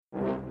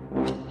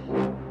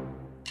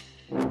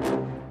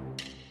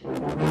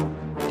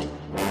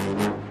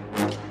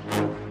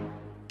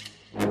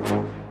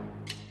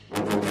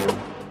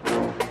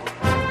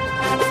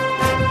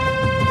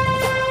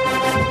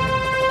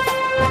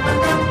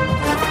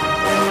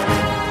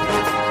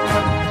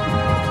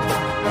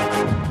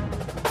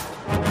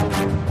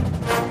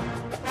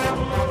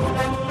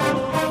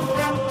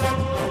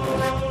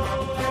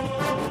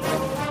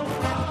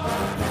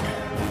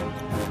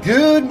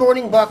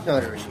morning,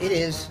 Bucknutters. It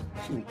is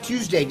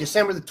Tuesday,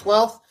 December the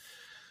 12th,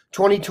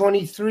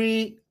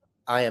 2023.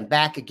 I am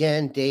back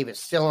again. Dave is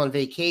still on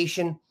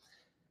vacation.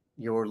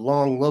 Your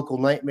long local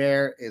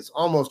nightmare is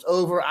almost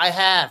over. I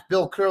have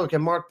Bill Kurelic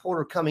and Mark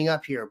Porter coming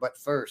up here. But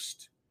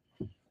first,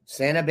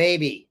 Santa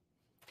Baby.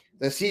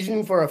 The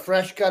season for a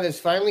fresh cut is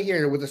finally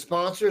here with the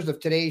sponsors of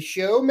today's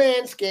show,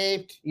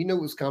 Manscaped. You knew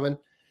it was coming.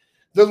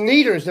 The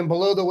leaders in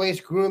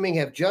below-the-waist grooming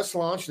have just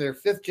launched their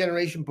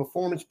 5th-generation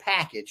performance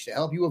package to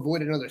help you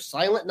avoid another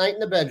silent night in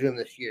the bedroom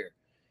this year.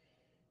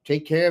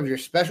 Take care of your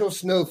special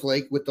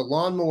snowflake with the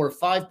Lawnmower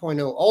 5.0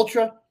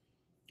 Ultra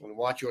and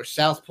watch your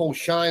South Pole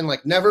shine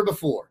like never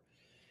before.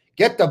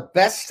 Get the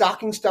best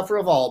stocking stuffer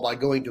of all by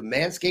going to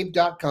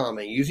manscaped.com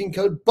and using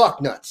code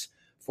BUCKNUTS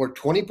for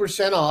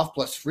 20% off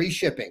plus free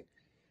shipping.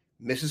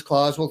 Mrs.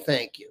 Claus will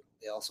thank you.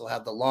 They also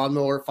have the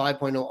Lawnmower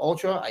 5.0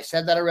 Ultra. I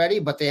said that already,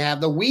 but they have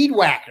the Weed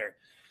Whacker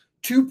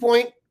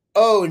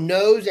 2.0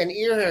 nose and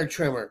ear hair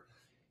trimmer.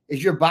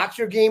 Is your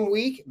boxer game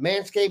weak?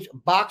 Manscaped's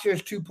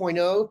Boxers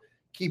 2.0.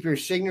 Keep your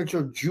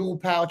signature jewel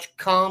pouch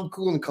calm,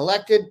 cool, and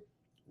collected.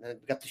 And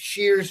we've got the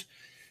Shears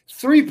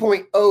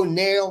 3.0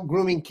 nail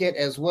grooming kit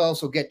as well.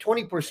 So get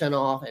 20%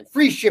 off and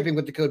free shipping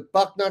with the code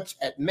BUCKNUTS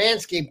at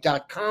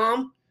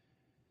manscaped.com.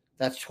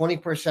 That's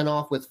 20%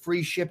 off with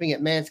free shipping at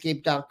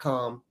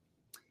manscaped.com.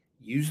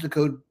 Use the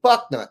code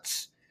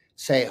BUCKNUTS.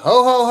 Say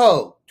ho, ho,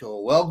 ho to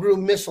a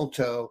well-groomed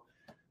mistletoe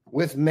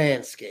with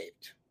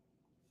Manscaped.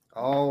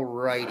 All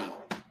righty.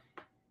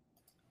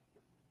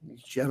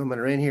 These gentlemen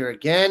are in here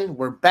again.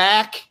 We're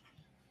back.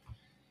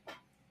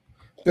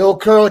 Bill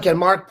Kurelic and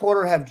Mark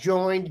Porter have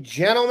joined.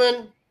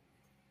 Gentlemen,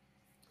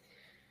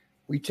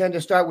 we tend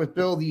to start with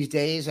Bill these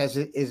days as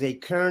it is a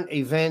current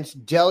events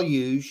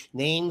deluge.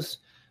 Names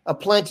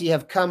aplenty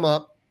have come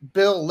up.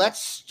 Bill,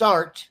 let's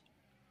start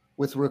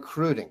with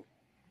recruiting,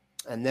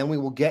 and then we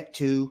will get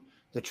to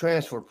the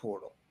transfer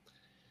portal.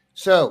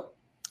 So,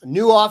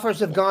 new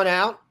offers have gone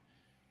out.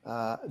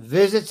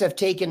 Visits have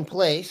taken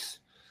place.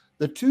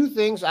 The two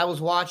things I was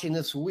watching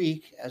this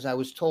week, as I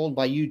was told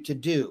by you to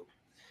do,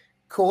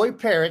 Coy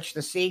Parrish,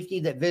 the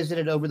safety that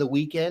visited over the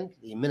weekend,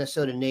 the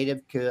Minnesota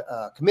native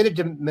committed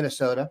to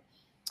Minnesota,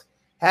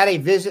 had a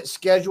visit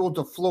scheduled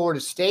to Florida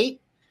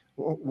State.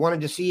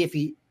 Wanted to see if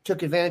he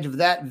took advantage of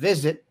that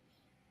visit,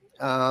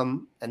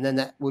 and then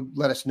that would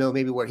let us know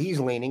maybe where he's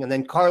leaning. And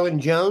then Carlin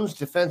Jones,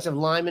 defensive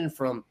lineman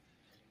from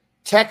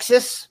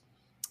Texas,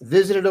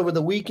 visited over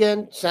the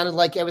weekend. Sounded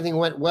like everything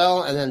went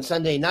well. And then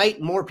Sunday night,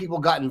 more people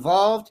got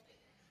involved.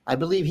 I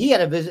believe he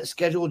had a visit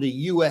scheduled to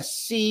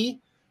USC.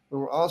 We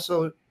were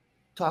also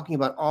talking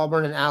about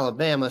Auburn and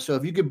Alabama. So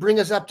if you could bring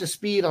us up to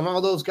speed on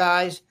all those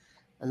guys.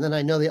 And then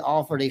I know they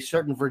offered a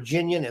certain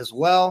Virginian as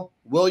well.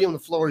 William, the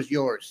floor is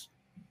yours.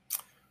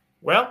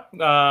 Well,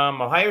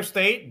 Ohio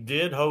State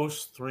did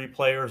host 3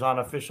 players on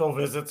official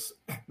visits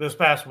this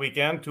past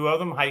weekend. 2 of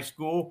them high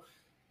school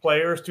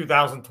players,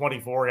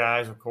 2024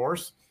 guys, of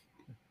course,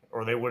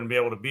 or they wouldn't be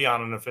able to be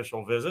on an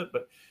official visit.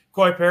 But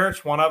Coy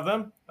Parrish, one of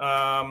them,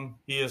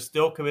 he is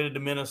still committed to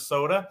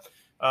Minnesota.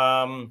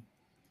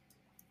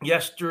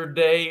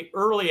 Yesterday,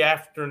 early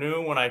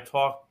afternoon, when I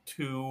talked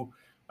to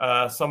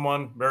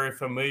someone very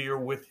familiar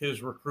with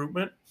his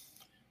recruitment,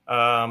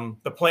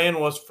 the plan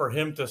was for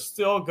him to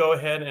still go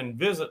ahead and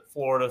visit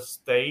Florida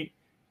State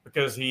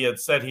because he had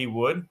said he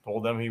would,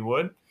 told them he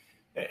would,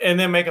 and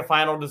then make a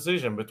final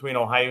decision between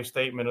Ohio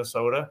State,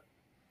 Minnesota,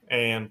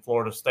 and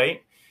Florida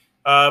State.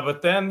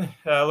 But then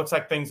looks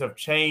like things have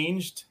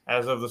changed.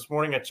 As of this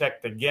morning, I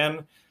checked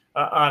again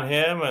on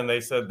him, and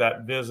they said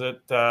that visit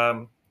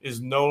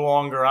is no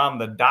longer on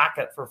the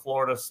docket for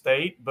Florida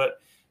State. But,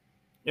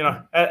 you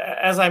know,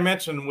 as I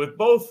mentioned, with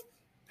both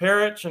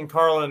Parrish and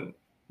Carlin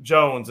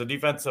Jones, a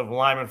defensive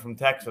lineman from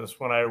Texas,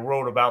 when I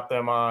wrote about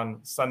them on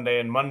Sunday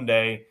and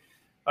Monday,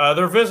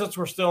 their visits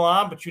were still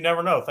on, but you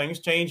never know. Things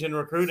change in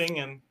recruiting,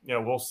 and, you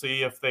know, we'll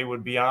see if they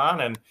would be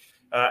on. And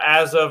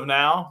as of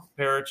now,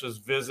 Parrish's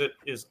visit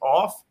is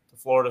off to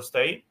Florida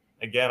State.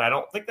 Again, I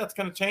don't think that's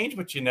going to change,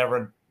 but you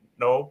never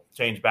know.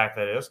 Change back,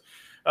 that is.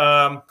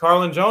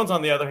 Carlin Jones,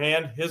 on the other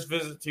hand, his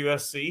visit to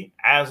USC,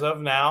 as of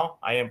now,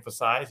 I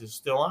emphasize, is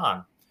still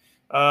on.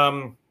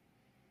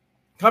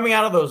 Coming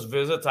out of those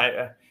visits,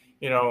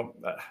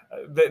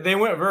 they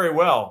went very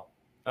well.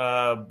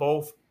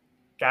 Both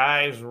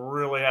guys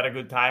really had a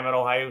good time at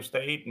Ohio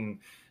State, and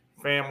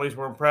families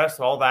were impressed,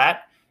 all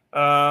that.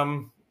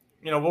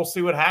 We'll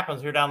see what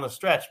happens here down the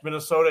stretch.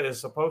 Minnesota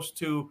is supposed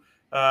to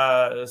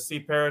see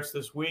Parrish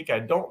this week. I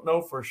don't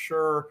know for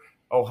sure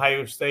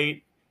Ohio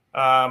State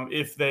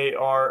if they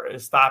are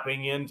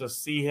stopping in to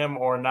see him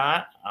or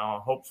not. I'll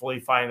hopefully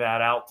find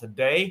that out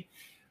today.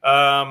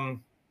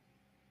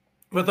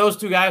 But those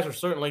 2 guys are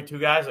certainly 2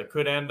 guys that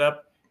could end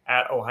up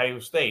at Ohio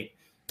State.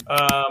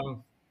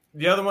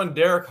 The other one,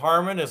 Derek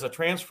Harmon, is a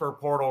transfer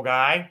portal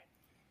guy.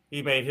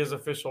 He made his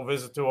official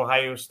visit to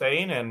Ohio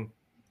State, and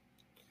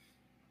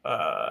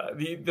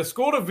the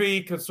school to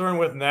be concerned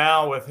with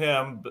now with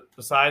him,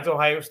 besides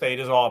Ohio State,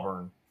 is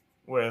Auburn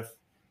with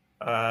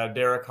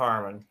Derek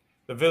Harmon.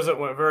 The visit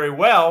went very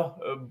well,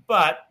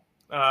 but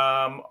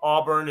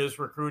Auburn is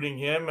recruiting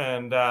him,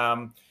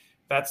 and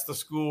that's the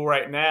school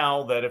right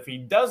now that if he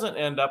doesn't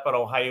end up at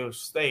Ohio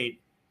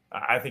State,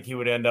 I think he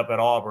would end up at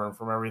Auburn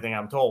from everything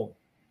I'm told.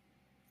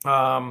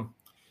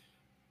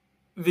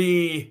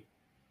 The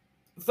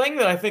thing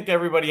that I think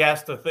everybody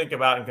has to think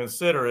about and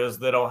consider is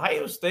that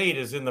Ohio State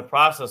is in the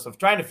process of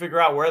trying to figure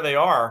out where they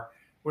are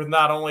with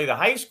not only the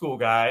high school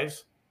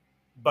guys,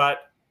 but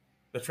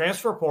the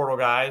transfer portal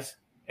guys,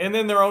 and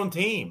then their own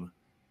team.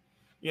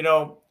 You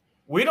know,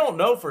 we don't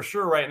know for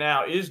sure right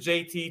now, is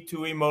JT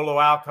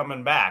Tuimoloau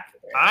coming back?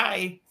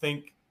 I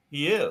think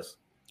he is,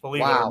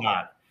 believe it or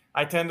not.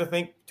 I tend to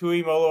think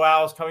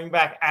Tuimoloau is coming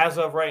back as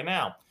of right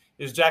now.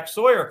 Is Jack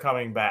Sawyer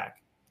coming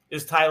back?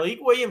 Is Tyleik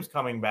Williams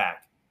coming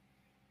back?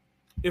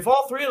 If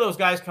all three of those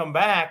guys come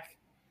back,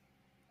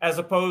 as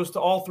opposed to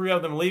all three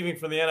of them leaving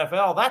for the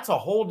NFL, that's a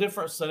whole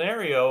different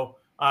scenario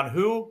on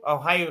who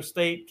Ohio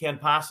State can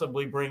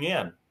possibly bring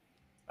in.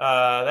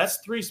 That's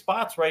three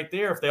spots right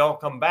there if they all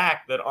come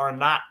back that are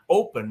not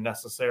open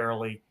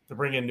necessarily to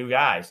bring in new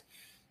guys.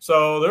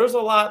 So there's a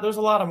lot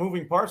of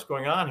moving parts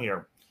going on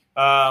here.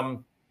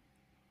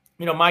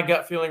 My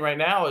gut feeling right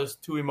now is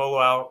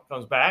Tuimoloau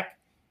comes back,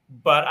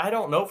 but I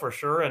don't know for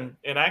sure. And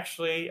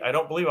actually, I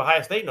don't believe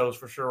Ohio State knows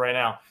for sure right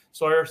now.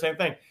 Sawyer, same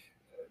thing.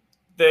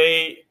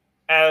 They,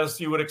 as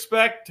you would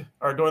expect,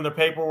 are doing their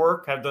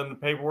paperwork, have done the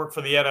paperwork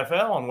for the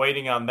NFL and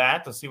waiting on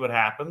that to see what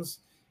happens.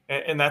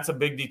 And that's a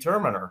big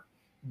determiner.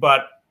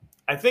 But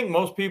I think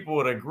most people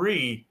would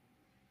agree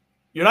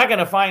you're not going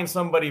to find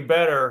somebody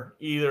better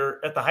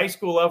either at the high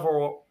school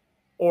level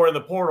or in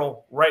the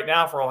portal right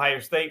now for Ohio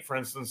State, for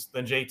instance,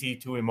 than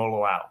JT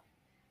Tuimoloau.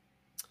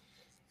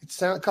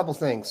 It's a couple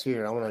things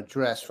here I want to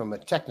address from a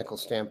technical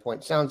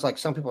standpoint. It sounds like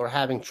some people are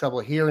having trouble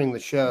hearing the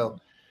show.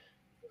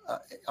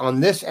 On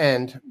this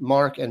end,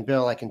 Mark and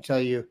Bill, I can tell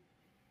you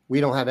we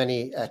don't have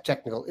any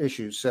technical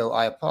issues. So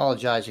I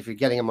apologize if you're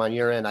getting them on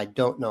your end. I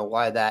don't know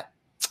why that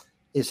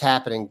is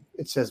happening.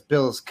 It says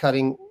Bill is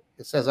cutting.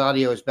 It says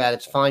audio is bad.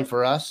 It's fine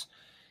for us.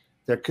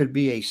 There could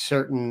be a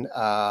certain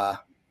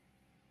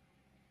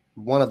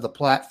one of the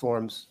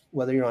platforms,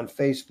 whether you're on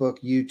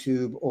Facebook,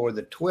 YouTube, or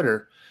the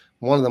Twitter,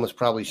 one of them is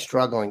probably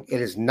struggling.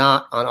 It is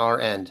not on our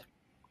end.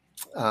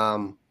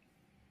 So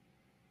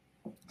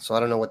I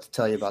don't know what to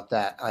tell you about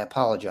that. I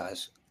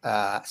apologize.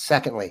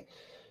 Secondly,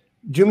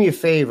 do me a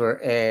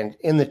favor and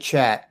in the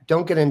chat,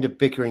 don't get into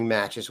bickering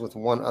matches with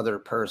one other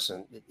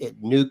person.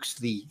 It nukes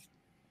the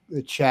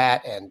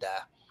chat. And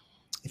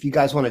if you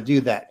guys want to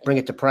do that, bring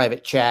it to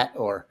private chat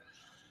or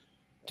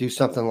do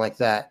something like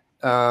that.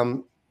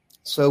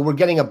 So we're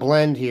getting a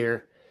blend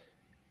here.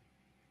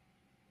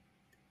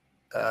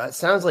 It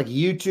sounds like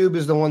YouTube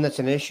is the one that's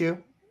an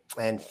issue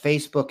and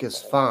Facebook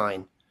is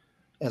fine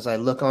as I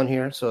look on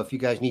here. So if you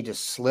guys need to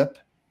slip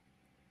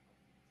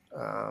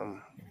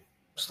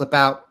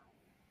out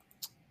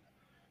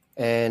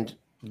and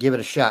give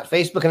it a shot.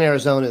 Facebook in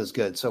Arizona is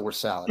good, so we're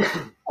solid.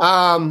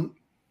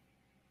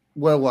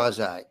 Where was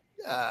I?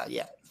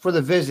 For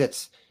the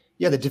visits.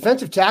 Yeah, the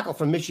defensive tackle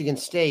from Michigan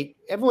State.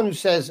 Everyone who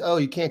says, oh,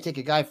 you can't take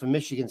a guy from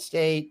Michigan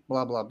State,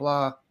 blah, blah,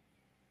 blah.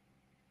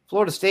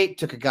 Florida State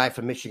took a guy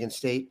from Michigan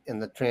State in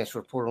the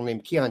transfer portal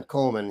named Keon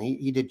Coleman.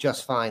 He did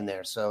just fine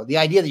there. So the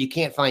idea that you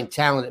can't find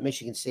talent at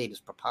Michigan State is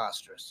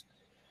preposterous.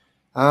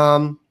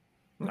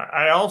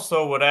 I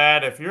also would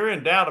add, if you're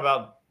in doubt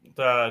about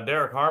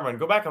Derek Harmon,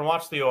 go back and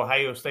watch the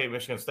Ohio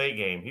State-Michigan State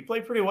game. He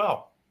played pretty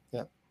well.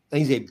 Yeah,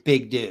 he's a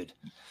big dude.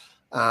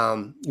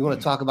 You want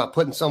to talk about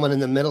putting someone in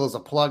the middle as a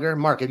plugger?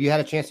 Mark, have you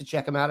had a chance to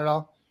check him out at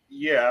all?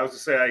 Yeah, I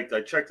was going to say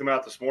I checked him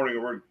out this morning,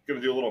 and we're going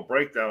to do a little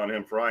breakdown on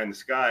him for Eye in the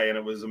Sky, and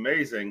it was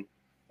amazing.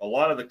 A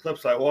lot of the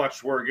clips I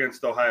watched were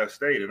against Ohio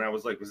State, and I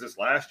was like, was this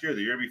last year,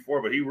 the year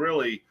before? But he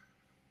really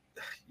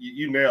 –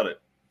 you nailed it.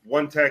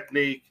 One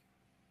technique,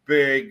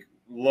 big,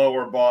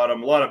 lower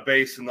bottom, a lot of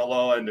base in the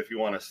low end if you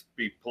want to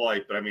be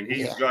polite. But, I mean,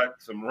 he's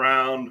got some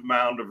round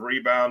mound of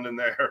rebound in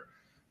there.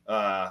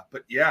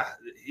 But, yeah,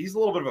 he's a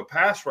little bit of a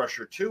pass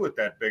rusher, too, at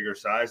that bigger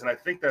size, and I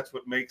think that's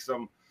what makes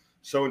him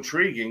so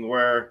intriguing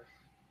where –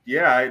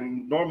 yeah,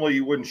 normally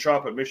you wouldn't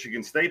shop at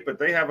Michigan State, but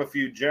they have a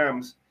few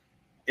gems.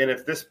 And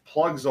if this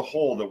plugs a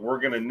hole that we're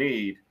going to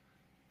need,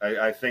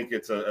 I think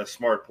it's a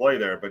smart play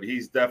there. But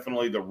he's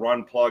definitely the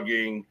run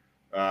plugging,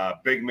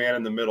 big man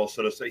in the middle,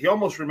 so to say. He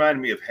almost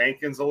reminded me of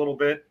Hankins a little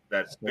bit,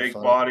 that big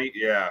body.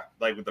 Yeah,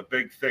 like with the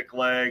big, thick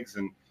legs.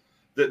 And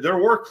there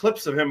were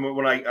clips of him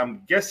when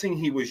I'm guessing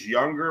he was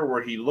younger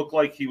where he looked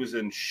like he was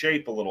in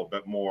shape a little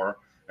bit more.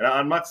 And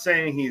I'm not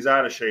saying he's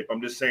out of shape.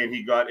 I'm just saying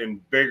he got in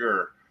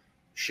bigger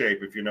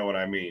shape, if you know what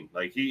I mean.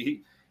 Like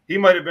he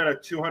might have been a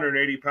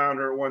 280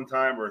 pounder at one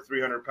time or a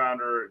 300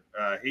 pounder.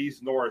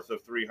 He's north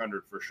of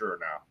 300 for sure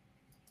now.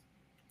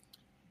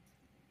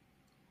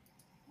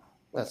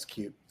 That's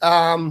cute.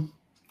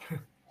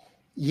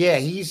 Yeah,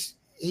 he's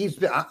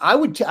I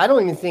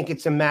don't even think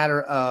it's a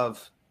matter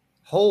of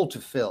hole to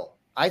fill.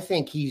 I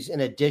think he's an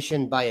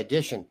addition by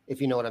addition,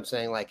 if you know what I'm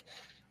saying. Like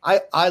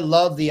I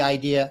love the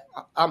idea.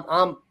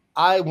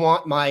 I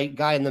want my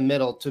guy in the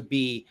middle to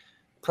be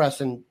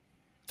pressing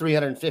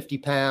 350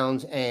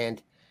 pounds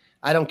and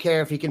I don't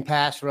care if he can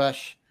pass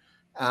rush.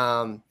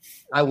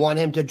 I want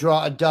him to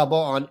draw a double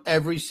on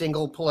every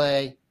single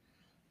play.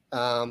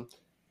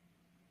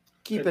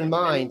 Keep in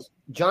mind,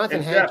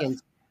 Jonathan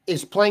Hankins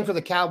is playing for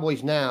the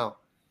Cowboys now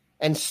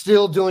and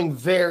still doing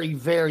very,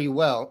 very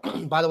well.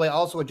 By the way,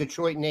 also a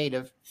Detroit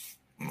native.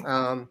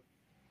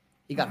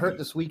 He got hurt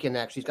this weekend,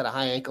 actually. He's got a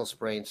high ankle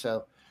sprain,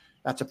 so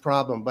that's a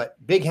problem. But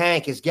Big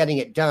Hank is getting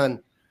it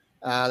done.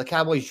 The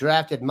Cowboys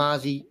drafted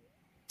Mazi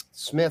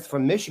Smith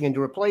from Michigan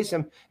to replace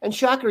him. And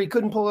shocker, he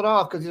couldn't pull it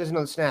off because he doesn't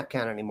know the snap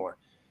count anymore.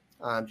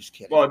 I'm just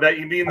kidding. Well, that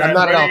you mean that? I'm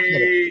not at all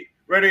kidding.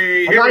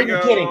 Ready? I'm Here not we even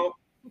go. kidding.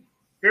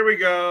 Here we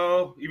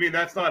go. You mean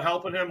that's not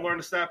helping him learn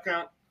the snap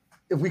count?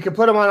 If we could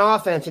put him on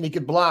offense and he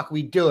could block,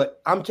 we'd do it.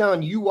 I'm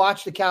telling you,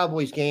 watch the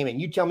Cowboys game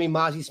and you tell me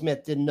Mazi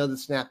Smith didn't know the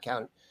snap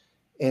count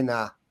in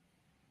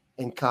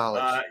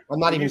college. I'm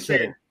not even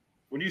kidding.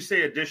 When you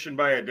say addition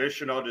by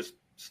addition, I'll just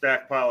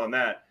stack pile on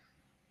that.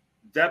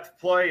 Depth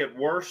play at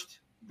worst,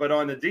 but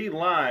on the D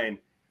line,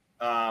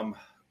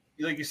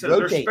 like you said,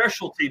 there's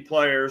specialty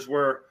players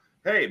where,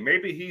 hey,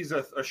 maybe he's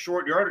a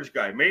short yardage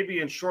guy. Maybe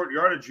in short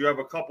yardage you have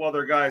a couple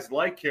other guys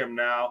like him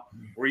now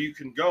where you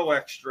can go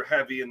extra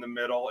heavy in the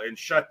middle and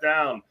shut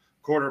down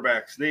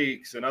quarterback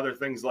sneaks and other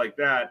things like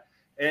that.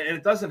 And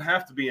it doesn't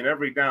have to be an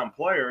every down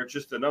player. It's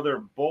just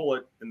another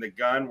bullet in the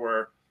gun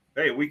where,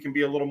 hey, we can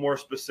be a little more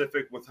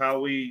specific with how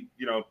we,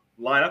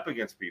 line up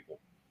against people.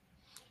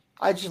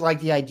 I just like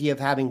the idea of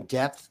having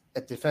depth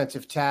at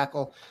defensive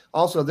tackle.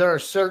 Also, there are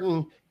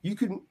certain you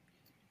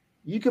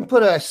can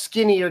put a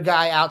skinnier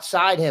guy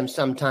outside him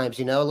sometimes.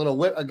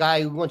 A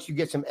guy who wants you to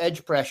get some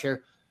edge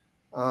pressure.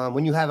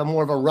 When you have a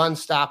more of a run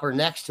stopper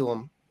next to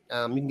him,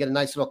 you can get a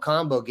nice little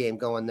combo game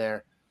going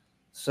there.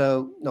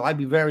 So, no, I'd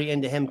be very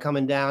into him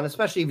coming down,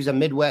 especially if he's a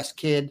Midwest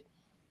kid.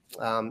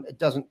 It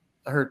doesn't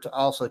hurt to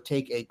also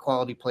take a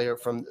quality player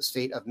from the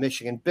state of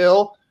Michigan.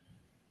 Bill,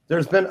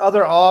 there's been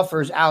other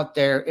offers out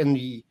there in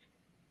the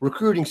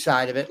recruiting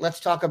side of it. Let's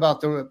talk about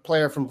the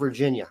player from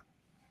Virginia.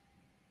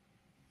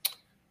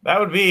 That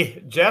would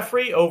be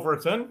Jeffrey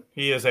Overton.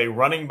 He is a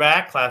running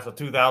back, class of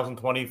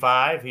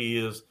 2025. He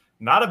is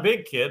not a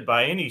big kid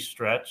by any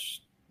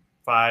stretch,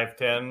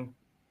 5'10",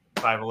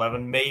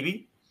 5'11",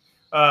 maybe.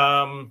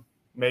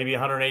 Maybe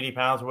 180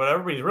 pounds or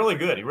whatever, but he's really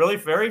good. He's really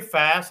very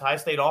fast. High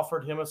State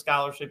offered him a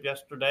scholarship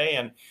yesterday,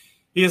 and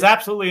he is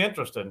absolutely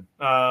interested.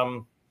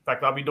 In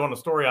fact, I'll be doing a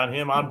story on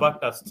him on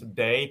Bucknuts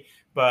today,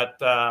 but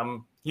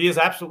he is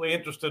absolutely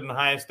interested in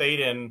High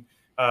State and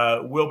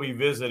will be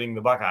visiting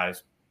the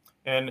Buckeyes.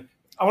 And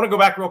I want to go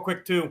back real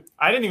quick, too.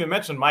 I didn't even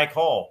mention Mike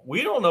Hall.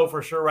 We don't know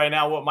for sure right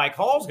now what Mike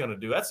Hall is going to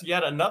do. That's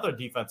yet another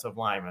defensive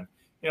lineman.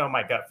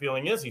 My gut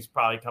feeling is he's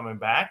probably coming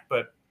back,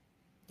 but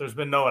there's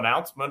been no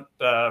announcement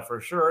for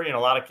sure. A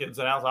lot of kids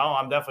announce, oh,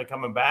 I'm definitely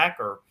coming back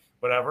or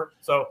whatever.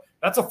 So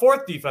that's a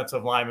fourth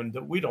defensive lineman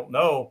that we don't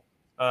know.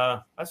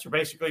 That's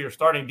basically your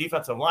starting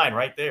defensive line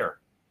right there.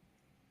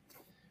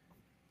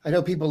 I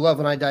know people love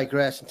when I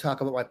digress and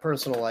talk about my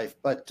personal life,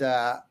 but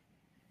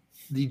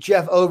the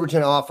Jeff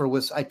Overton offer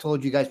was, I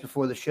told you guys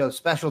before the show,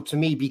 special to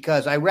me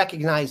because I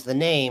recognized the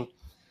name,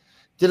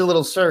 did a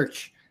little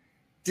search.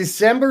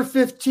 December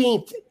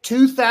 15th,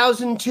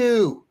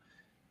 2002.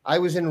 I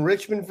was in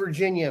Richmond,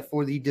 Virginia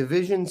for the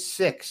Division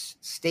VI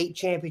state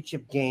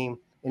championship game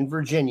in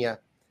Virginia.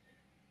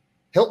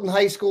 Hilton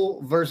High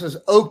School versus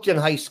Oakton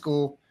High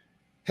School.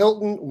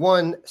 Hilton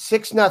won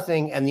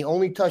 6-0, and the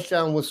only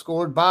touchdown was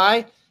scored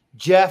by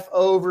Jeff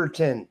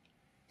Overton,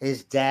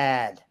 his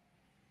dad,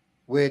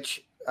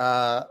 which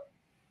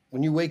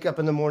when you wake up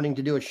in the morning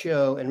to do a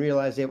show and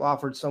realize they've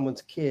offered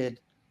someone's kid,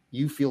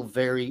 you feel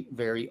very,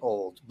 very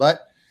old.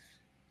 But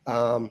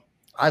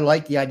I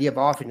like the idea of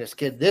offering this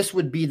kid. This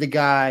would be the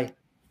guy,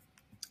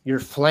 your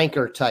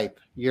flanker type,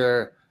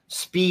 your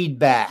speed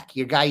back,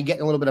 your guy you get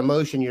in a little bit of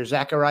motion, your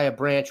Zachariah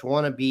Branch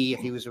wannabe if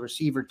he was a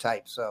receiver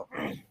type. So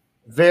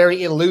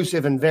very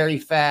elusive and very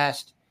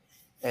fast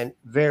and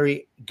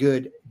very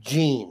good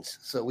genes.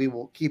 So we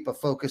will keep a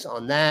focus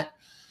on that.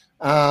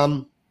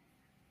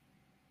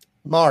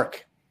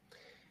 Mark,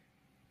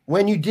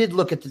 when you did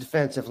look at the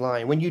defensive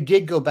line, when you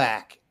did go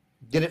back,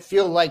 did it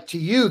feel like to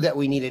you that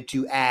we needed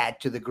to add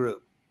to the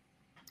group?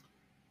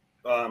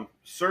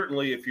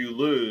 Certainly if you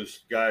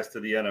lose guys to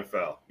the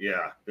NFL,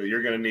 yeah,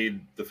 you're going to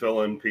need to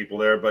fill in people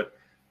there. But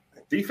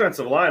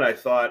defensive line, I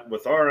thought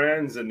with our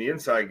ends and the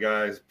inside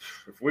guys,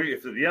 if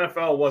the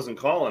NFL wasn't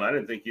calling, I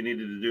didn't think you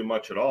needed to do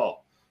much at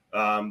all.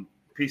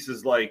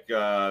 Pieces like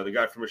the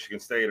guy from Michigan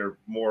State are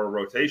more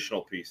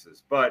rotational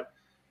pieces, but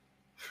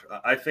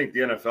I think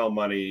the NFL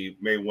money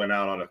may win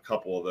out on a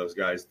couple of those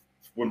guys.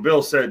 When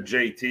Bill said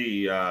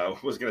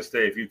JT was going to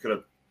stay, if you could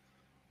have,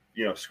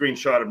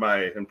 screenshotted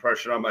my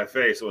impression on my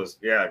face, it was,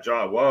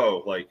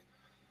 whoa.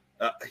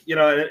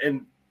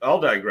 And I'll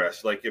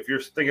digress. Like if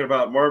you're thinking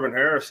about Marvin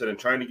Harrison and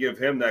trying to give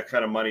him that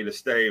kind of money to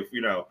stay,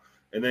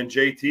 and then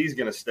JT's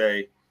going to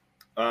stay.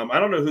 I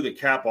don't know who the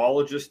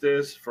capologist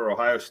is for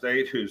Ohio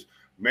State, who's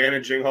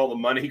managing all the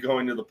money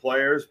going to the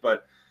players,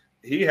 but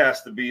he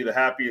has to be the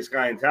happiest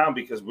guy in town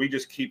because we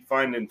just keep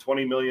finding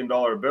 $20 million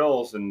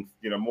bills and,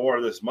 more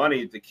of this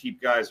money to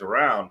keep guys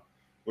around.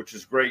 which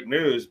is great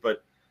news.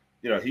 But,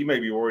 he may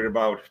be worried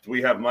about, do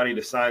we have money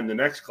to sign the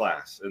next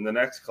class and the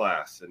next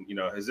class? And,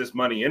 is this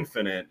money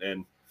infinite?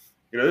 And,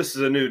 this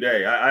is a new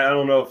day. I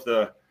don't know if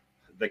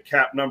the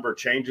cap number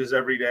changes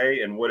every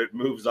day and what it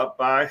moves up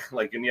by.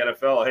 Like in the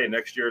NFL, hey,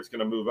 next year it's going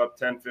to move up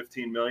 10,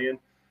 15 million.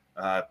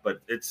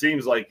 But it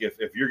seems like if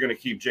you're going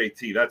to keep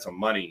JT, that's a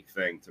money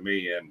thing to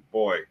me. And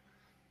boy,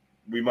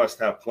 we must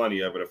have plenty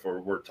of it if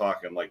we're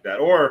talking like that.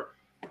 Or,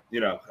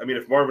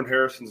 if Marvin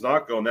Harrison's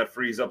not going, that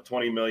frees up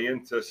 20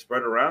 million to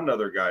spread around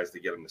other guys to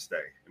get him to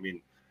stay.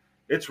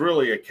 It's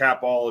really a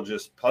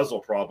capologist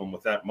puzzle problem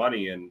with that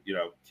money. And,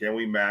 can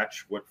we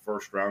match what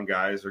first round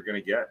guys are going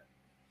to get?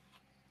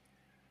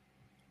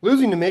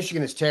 Losing to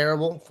Michigan is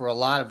terrible for a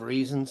lot of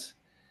reasons.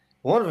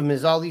 One of them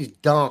is all these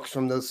donks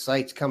from those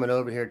sites coming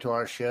over here to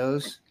our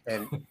shows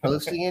and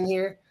posting in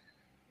here.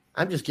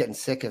 I'm just getting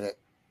sick of it.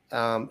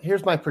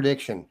 Here's my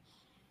prediction.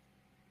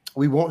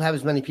 We won't have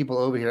as many people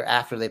over here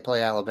after they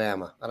play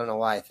Alabama. I don't know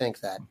why I think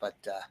that, but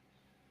I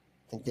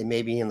think they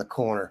may be in the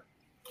corner.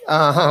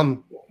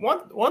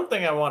 One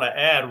thing I want to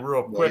add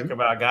real quick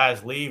about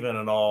guys leaving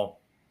and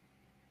all,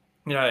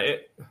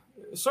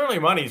 certainly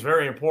money is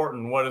very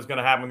important. What is going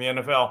to happen in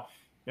the NFL?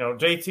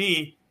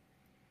 JT,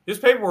 his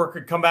paperwork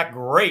could come back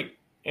great,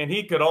 and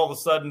he could all of a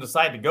sudden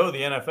decide to go to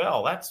the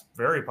NFL. That's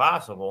very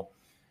possible.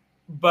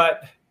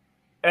 But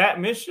at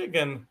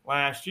Michigan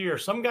last year,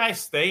 some guys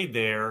stayed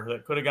there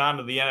that could have gone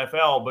to the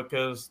NFL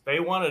because they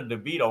wanted to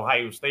beat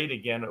Ohio State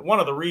again. One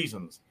of the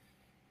reasons.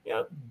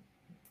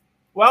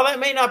 While that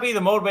may not be the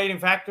motivating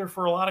factor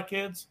for a lot of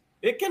kids,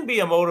 it can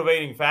be a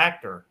motivating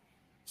factor.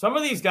 Some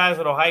of these guys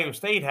at Ohio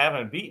State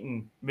haven't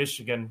beaten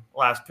Michigan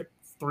last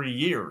 3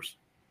 years.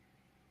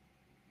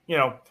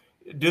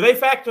 Do they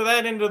factor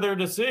that into their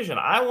decision?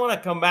 I want to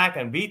come back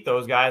and beat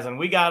those guys, and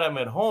we got them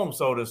at home,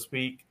 so to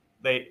speak,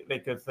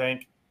 they could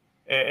think.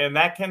 And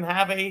that can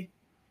have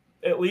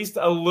at least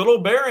a little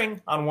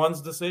bearing on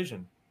one's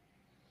decision.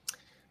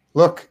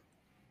 Look,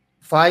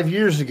 3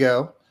 years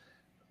ago,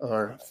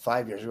 Ohio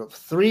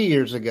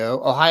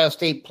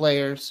State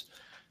players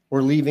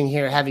were leaving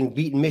here having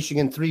beaten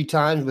Michigan 3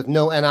 times with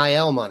no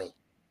NIL money.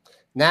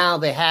 Now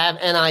they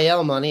have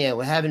NIL money and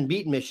we haven't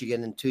beaten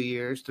Michigan in 3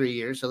 years,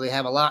 so they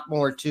have a lot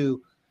more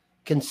to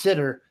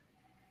consider.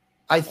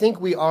 I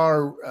think we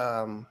are,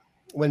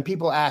 when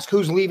people ask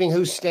who's leaving,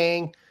 who's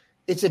staying,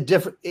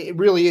 it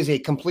really is a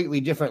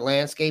completely different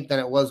landscape than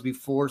it was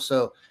before.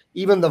 So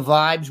even the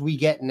vibes we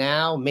get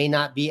now may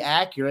not be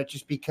accurate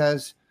just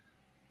because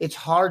it's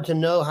hard to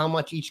know how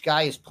much each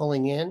guy is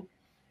pulling in.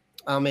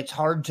 It's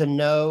hard to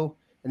know.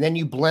 And then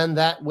you blend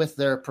that with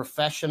their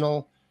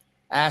professional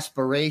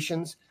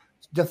aspirations.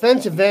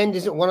 Defensive end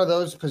isn't one of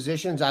those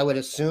positions I would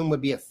assume would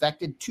be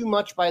affected too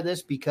much by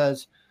this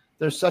because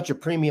there's such a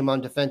premium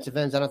on defensive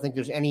ends. I don't think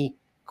there's any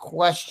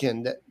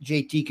question that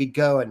JT could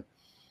go, and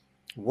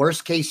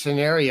worst case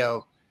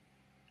scenario,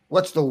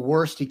 what's the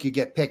worst he could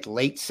get picked?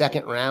 Late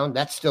second round?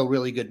 That's still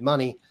really good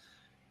money.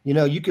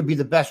 You could be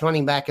the best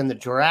running back in the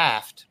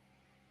draft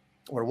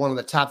or one of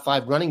the top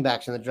 5 running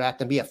backs in the draft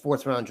and be a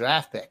 4th round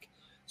draft pick.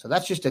 So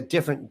that's just a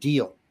different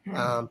deal.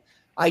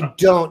 I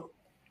don't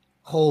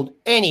hold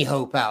any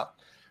hope out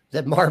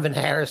that Marvin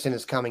Harrison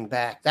is coming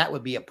back. That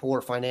would be a poor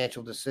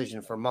financial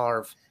decision for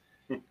Marv.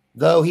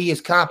 Though he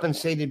is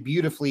compensated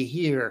beautifully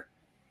here,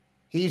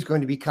 he's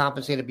going to be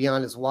compensated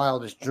beyond his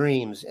wildest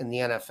dreams in the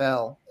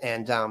NFL.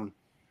 And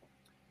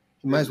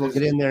he might as well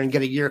get in there and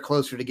get a year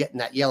closer to getting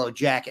that yellow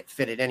jacket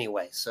fitted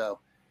anyway. So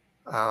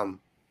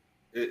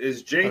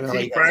is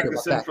JT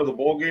practicing for the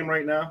bowl game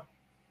right now?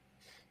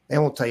 They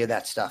won't tell you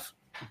that stuff.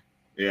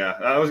 Yeah,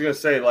 I was going to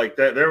say, like,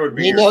 that there would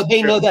be.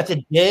 They know that's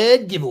a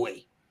dead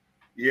giveaway.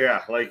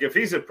 Yeah, like if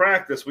he's at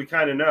practice, we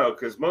kind of know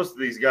because most of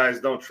these guys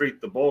don't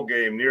treat the bowl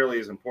game nearly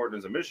as important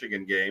as a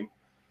Michigan game.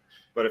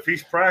 But if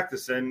he's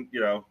practicing,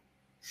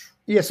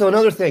 Yeah, so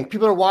another thing,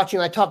 people are watching.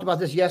 I talked about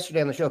this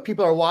yesterday on the show.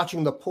 People are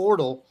watching the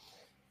portal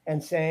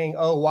and saying,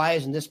 oh, why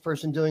isn't this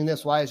person doing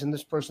this? Why isn't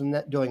this person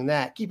doing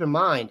that? Keep in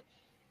mind,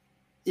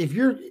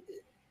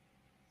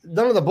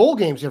 none of the bowl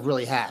games have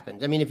really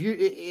happened. I mean, if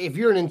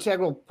you're an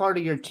integral part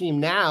of your team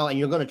now and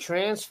you're going to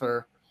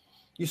transfer,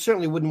 you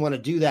certainly wouldn't want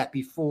to do that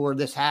before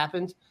this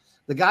happens.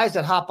 The guys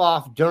that hop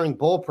off during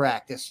bowl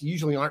practice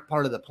usually aren't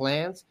part of the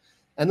plans.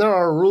 And there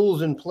are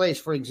rules in place.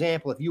 For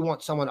example, if you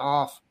want someone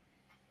off,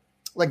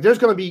 like there's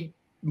going to be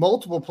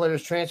multiple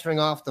players transferring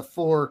off the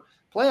 4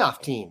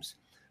 playoff teams,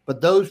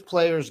 but those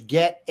players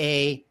get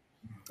a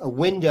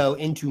window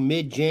into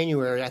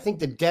mid-January. I think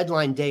the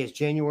deadline day is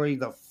January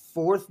the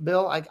 4th,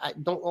 Bill. I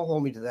don't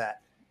hold me to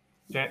that.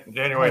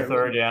 January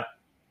 3rd, yeah.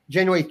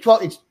 January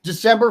 12th. It's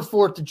December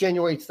 4th to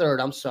January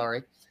 3rd. I'm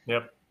sorry.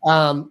 Yep.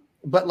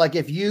 But like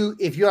if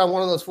you're on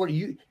one of those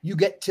 40, you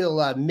get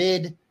till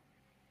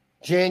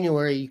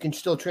mid-January, you can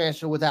still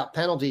transfer without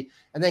penalty.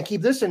 And then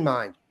keep this in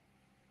mind.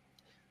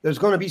 There's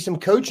going to be some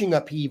coaching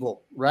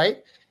upheaval,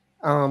 right?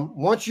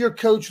 Once your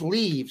coach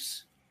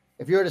leaves,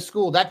 if you're at a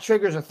school, that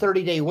triggers a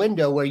 30-day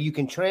window where you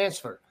can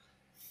transfer.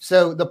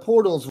 So the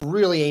portal is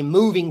really a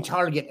moving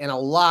target in a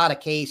lot of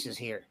cases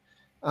here.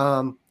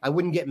 I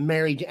wouldn't get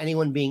married to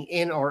anyone being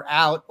in or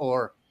out,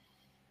 or,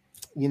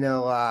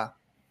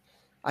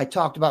 I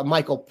talked about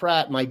Michael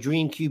Pratt, my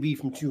dream QB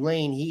from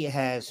Tulane. He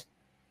has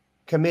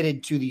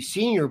committed to the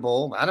Senior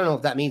Bowl. I don't know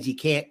if that means he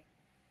can't,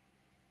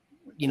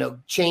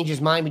 change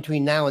his mind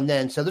between now and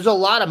then. So there's a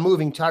lot of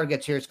moving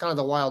targets here. It's kind of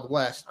the Wild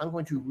West. I'm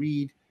going to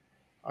read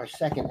our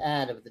second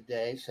ad of the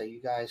day so you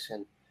guys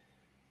can.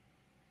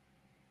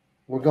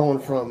 We're going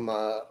from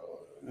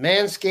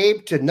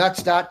Manscaped to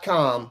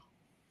Nuts.com.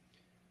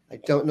 I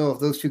don't know if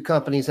those two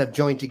companies have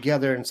joined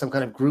together in some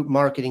kind of group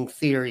marketing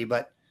theory,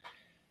 but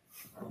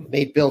it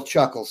made Bill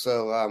chuckle.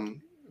 So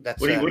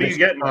that's what are you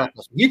getting at?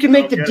 You can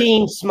make the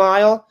dean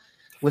smile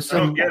with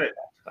some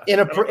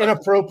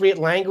inappropriate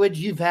language.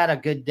 You've had a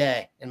good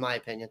day, in my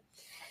opinion.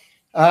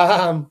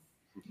 Do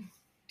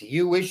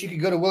you wish you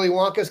could go to Willy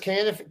Wonka's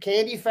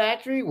candy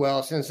factory?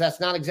 Well, since that's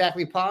not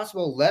exactly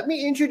possible, let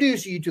me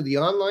introduce you to the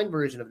online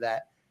version of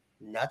that,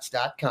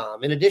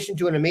 Nuts.com. In addition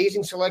to an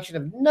amazing selection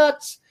of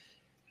nuts,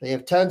 they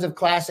have tons of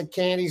classic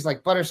candies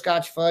like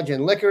butterscotch, fudge,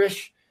 and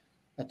licorice.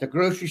 At the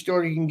grocery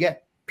store, you can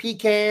get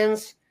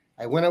pecans.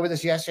 I went over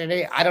this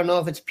yesterday. I don't know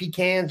if it's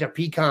pecans or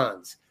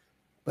pecans,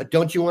 but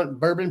don't you want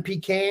bourbon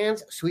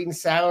pecans, sweet and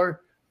spicy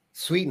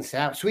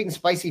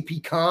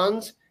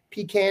pecans,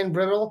 pecan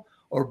brittle,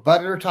 or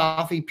butter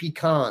toffee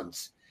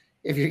pecans?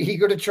 If you're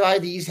eager to try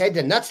these, head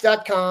to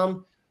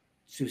Nuts.com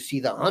to see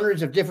the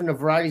hundreds of different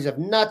varieties of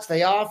nuts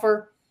they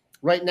offer.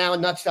 Right now,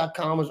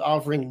 Nuts.com is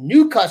offering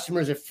new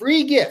customers a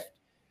free gift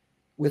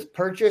with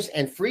purchase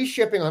and free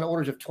shipping on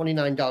orders of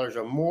 $29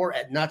 or more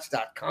at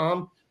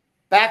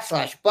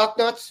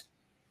Nuts.com/Bucknuts.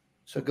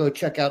 So go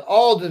check out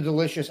all the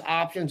delicious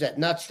options at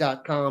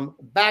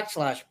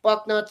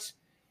Nuts.com/Bucknuts.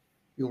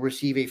 You'll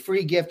receive a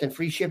free gift and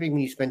free shipping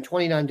when you spend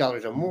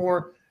 $29 or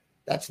more.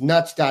 That's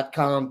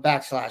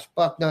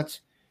Nuts.com/Bucknuts.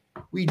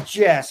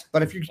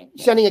 But if you're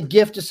sending a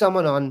gift to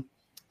someone on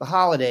the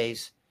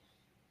holidays,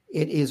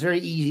 it is very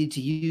easy to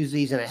use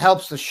these and it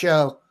helps the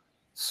show.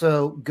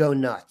 So go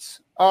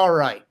nuts. All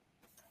right.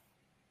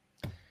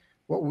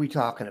 What were we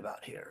talking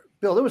about here?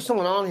 Bill, there was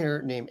someone on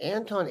here named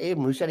Anton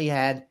Abram who said he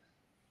had,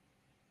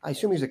 I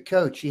assume he's a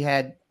coach, he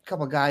had a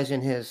couple of guys in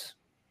his,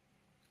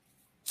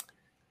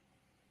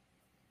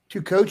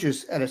 two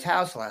coaches at his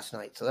house last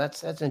night. So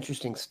that's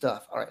interesting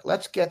stuff. All right,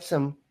 let's get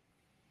some.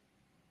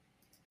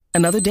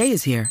 Another day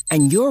is here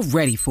and you're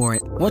ready for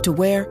it. What to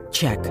wear?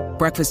 Check.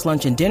 Breakfast,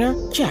 lunch, and dinner?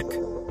 Check.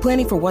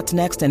 Planning for what's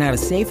next and how to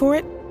save for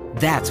it?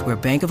 That's where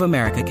Bank of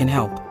America can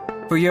help.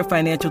 For your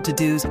financial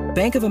to-dos,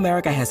 Bank of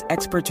America has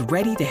experts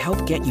ready to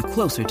help get you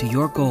closer to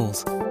your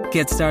goals.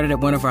 Get started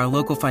at one of our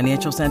local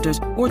financial centers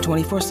or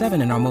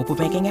 24/7 in our mobile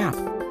banking app.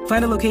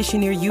 Find a location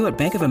near you at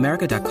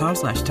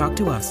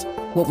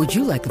bankofamerica.com/talktous. What would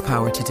you like the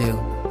power to do?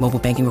 Mobile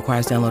banking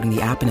requires downloading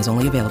the app and is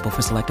only available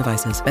for select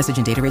devices. Message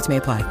and data rates may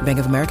apply. Bank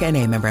of America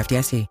NA, member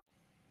FDIC.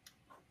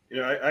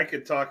 I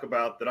could talk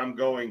about that. I'm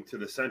going to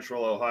the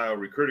Central Ohio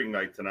recruiting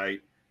night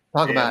tonight.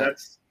 Talk about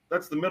it.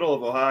 That's the middle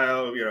of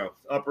Ohio,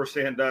 Upper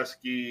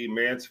Sandusky,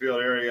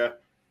 Mansfield area.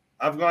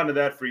 I've gone to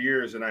that for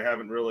years, and I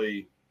haven't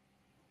really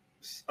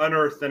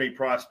unearthed any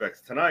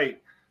prospects.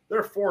 Tonight, there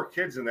are 4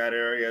 kids in that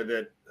area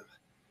that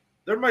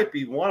there might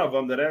be one of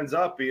them that ends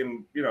up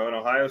being, an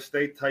Ohio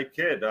State type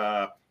kid.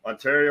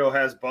 Ontario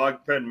has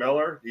Bogpen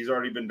Miller. He's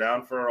already been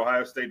down for an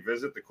Ohio State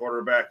visit, the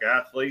quarterback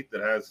athlete that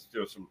has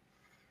some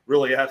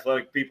really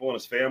athletic people in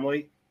his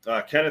family.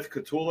 Kenneth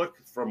Katulik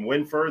from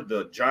Winford,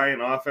 the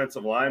giant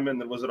offensive lineman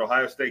that was at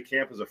Ohio State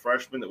camp as a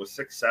freshman that was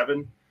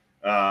 6'7".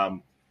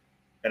 And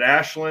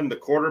Ashland, the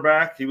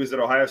quarterback, he was at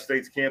Ohio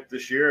State's camp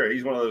this year.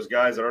 He's one of those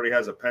guys that already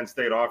has a Penn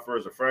State offer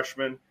as a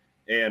freshman.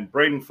 And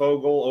Braden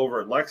Fogel over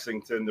at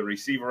Lexington, the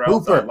receiver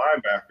outside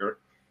linebacker,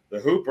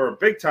 the hooper,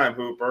 big-time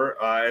hooper.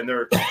 And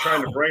they're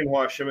trying to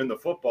brainwash him into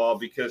football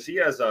because he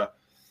has a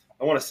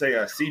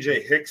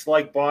C.J.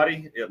 Hicks-like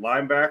body at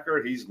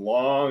linebacker. He's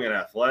long and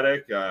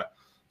athletic. I'm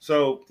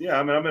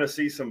going to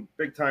see some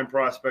big-time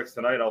prospects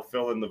tonight. I'll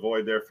fill in the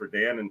void there for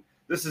Dan. And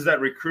this is that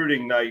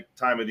recruiting night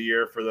time of the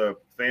year for the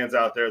fans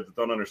out there that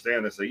don't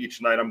understand this.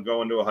 Each night I'm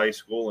going to a high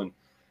school and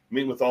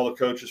meeting with all the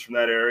coaches from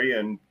that area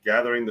and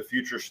gathering the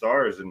future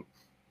stars. And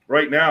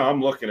right now I'm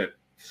looking at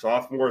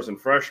sophomores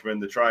and freshmen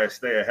to try to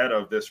stay ahead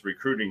of this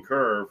recruiting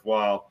curve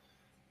while,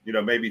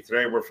 maybe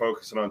today we're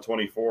focusing on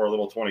 24, a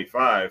little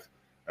 25.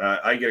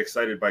 I get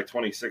excited by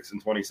 26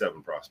 and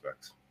 27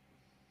 prospects.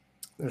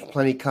 There's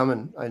plenty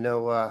coming. I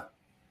know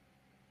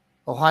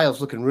Ohio's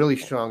looking really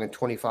strong in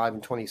 25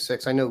 and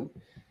 26. I know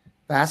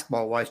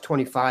basketball-wise,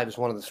 25 is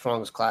one of the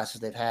strongest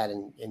classes they've had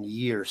in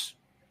years.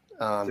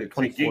 To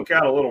geek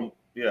out a little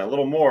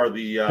more,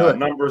 the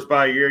numbers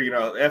by year,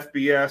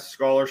 FBS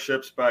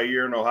scholarships by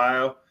year in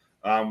Ohio.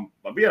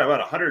 We had about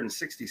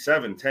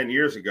 167 10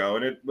 years ago,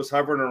 and it was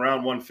hovering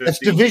around 150. That's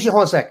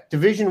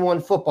Division I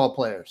football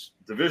players.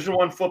 Division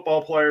I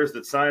football players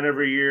that sign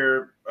every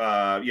year.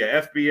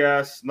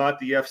 FBS, not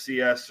the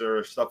FCS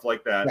or stuff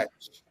like that. Right.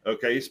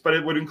 Okay, but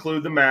it would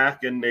include the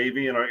MAC and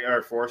Navy and our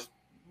Air Force.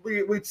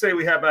 We'd say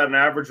we have about an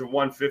average of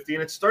 150,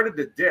 and it started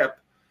to dip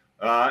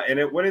And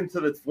it went into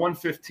the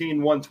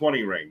 115,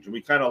 120 range. And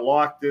we kind of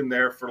locked in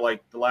there for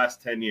like the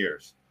last 10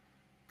 years.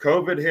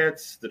 COVID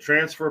hits, the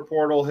transfer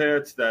portal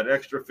hits, that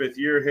extra fifth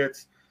year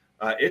hits.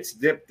 It's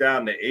dipped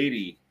down to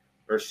 80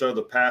 or so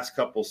the past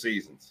couple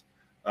seasons.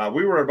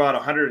 We were about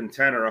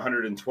 110 or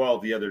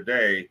 112 the other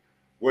day,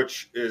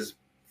 which is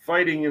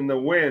fighting in the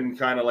wind,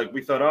 kind of like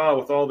we thought,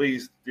 with all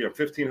these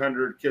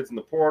 1,500 kids in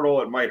the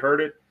portal, it might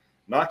hurt it.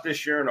 Not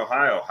this year in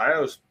Ohio.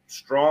 Ohio's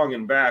strong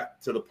and back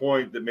to the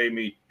point that made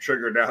me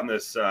trigger down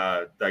this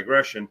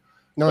digression.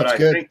 No, but it's I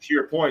good. think to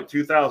your point,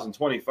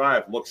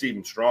 2025 looks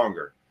even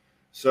stronger.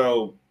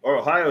 So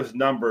Ohio's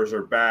numbers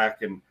are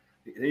back, and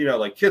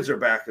like kids are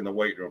back in the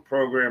weight room.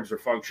 Programs are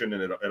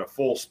functioning at a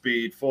full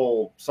speed,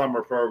 full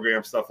summer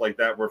program, stuff like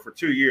that, where for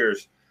 2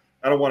 years,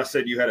 I don't want to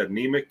say you had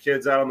anemic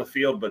kids out on the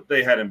field, but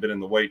they hadn't been in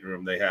the weight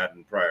room they had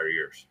in prior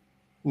years.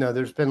 No,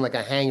 there's been like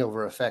a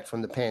hangover effect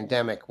from the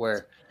pandemic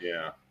where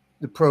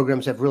the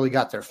programs have really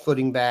got their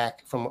footing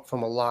back from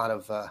a lot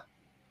of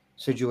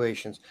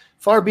situations.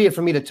 Far be it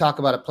for me to talk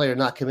about a player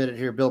not committed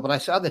here, Bill, but I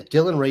saw that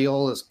Dylan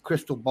Raiola's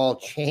crystal ball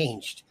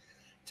changed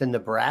to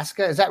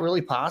Nebraska. Is that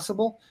really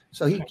possible?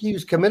 So he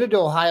was committed to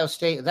Ohio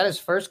State. Is that his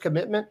first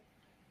commitment?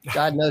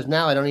 God knows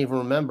now. I don't even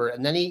remember.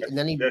 And then he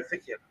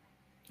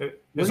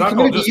his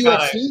uncle just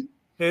USC?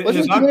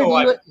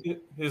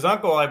 His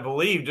uncle, I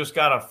believe, just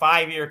got a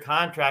 5-year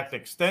contract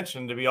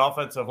extension to be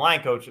offensive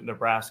line coach at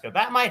Nebraska.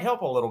 That might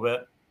help a little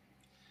bit.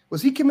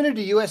 Was he committed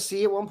to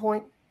USC at one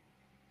point?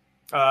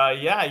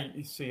 Yeah,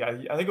 you see, I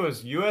think it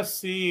was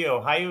USC,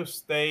 Ohio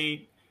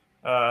State,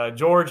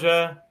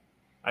 Georgia.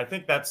 I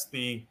think that's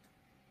the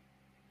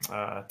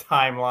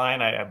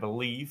timeline, I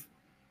believe.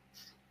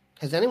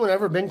 Has anyone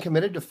ever been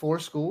committed to 4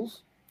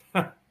 schools?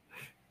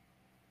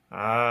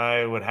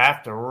 I would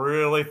have to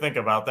really think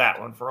about that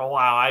one for a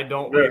while. I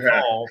don't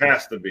recall.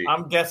 Has to be.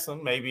 I'm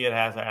guessing maybe it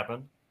has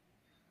happened.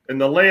 In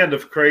the land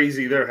of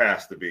crazy, there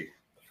has to be.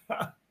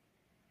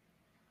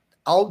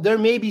 There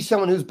may be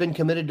someone who's been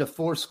committed to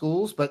 4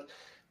 schools, but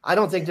I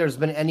don't think there's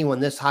been anyone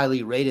this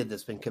highly rated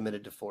that's been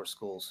committed to 4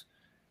 schools.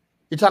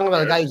 You're talking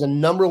about a guy who's a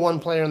number 1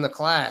 player in the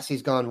class.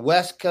 He's gone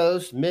West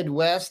Coast,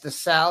 Midwest, the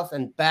South,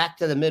 and back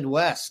to the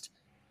Midwest.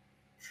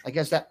 I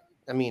guess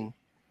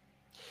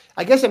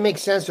it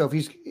makes sense, though, if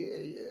his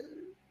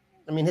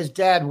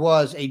dad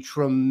was a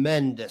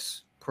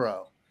tremendous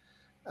pro.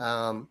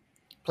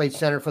 Played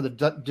center for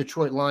the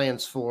Detroit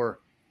Lions for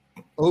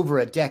over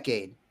a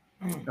decade.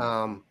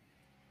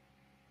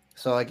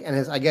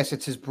 I guess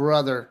it's his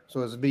brother.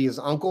 So it would be his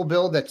uncle,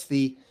 Bill. That's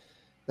you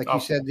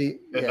said,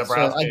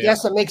 so I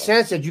guess it makes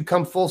sense that you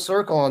come full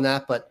circle on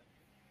that, but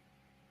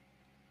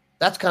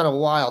that's kind of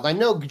wild. I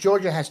know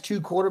Georgia has 2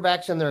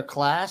 quarterbacks in their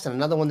class and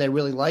another one they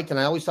really liked, and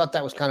I always thought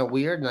that was kind of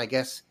weird, and I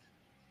guess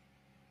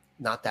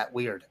not that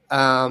weird.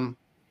 All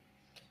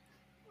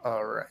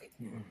right.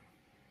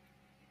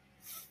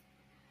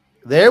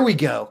 There we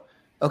go.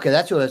 Okay,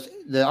 that's what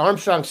the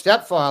Armstrong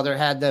stepfather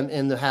had them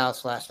in the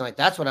house last night.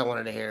 That's what I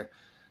wanted to hear.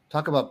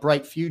 Talk about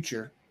bright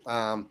future.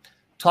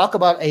 Talk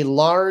about a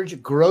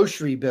large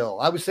grocery bill.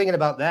 I was thinking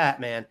about that,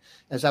 man,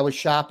 as I was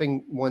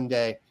shopping one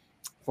day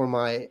for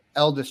my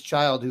eldest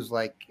child who's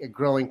like a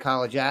growing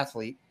college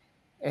athlete.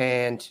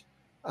 And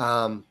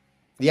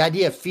the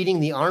idea of feeding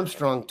the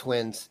Armstrong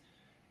twins,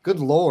 good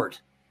Lord,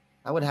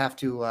 I would have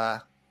to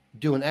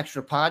do an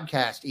extra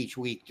podcast each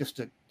week just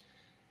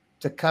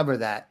to cover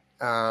that.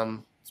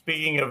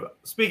 Speaking of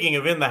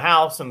in the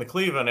house in the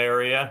Cleveland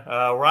area,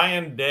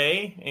 Ryan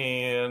Day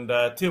and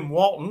Tim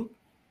Walton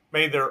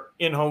made their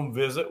in-home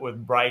visit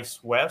with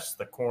Bryce West,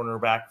 the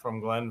cornerback from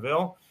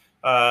Glenville.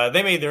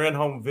 They made their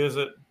in-home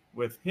visit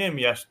with him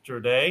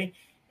yesterday,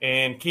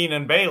 and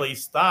Keenan Bailey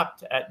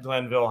stopped at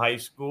Glenville High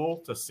School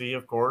to see,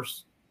 of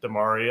course,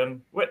 Demarion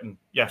Witten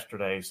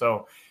yesterday.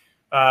 So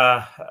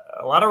a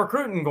lot of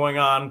recruiting going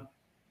on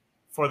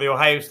for the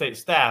Ohio State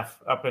staff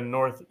up in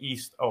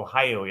Northeast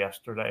Ohio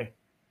yesterday.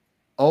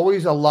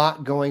 Always a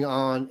lot going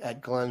on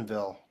at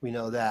Glenville. We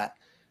know that.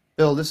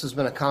 Bill, this has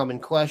been a common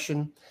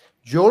question.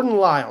 Jordan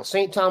Lyle,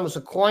 St. Thomas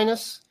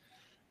Aquinas.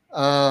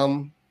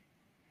 It's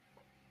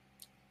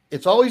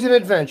always an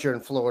adventure in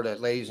Florida,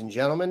 ladies and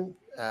gentlemen.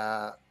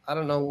 I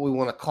don't know what we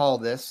want to call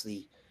this,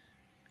 the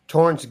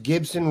Torrance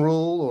Gibson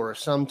rule or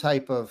some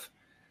type of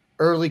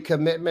early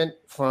commitment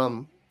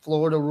from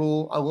Florida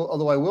rule.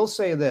 Although I will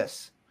say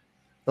this.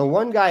 The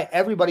one guy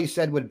everybody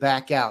said would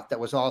back out that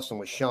was awesome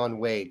was Sean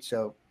Wade.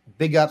 So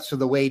big ups to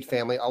the Wade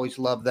family. Always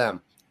love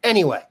them.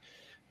 Anyway,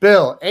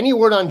 Bill, any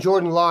word on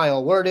Jordan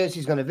Lyle? Word is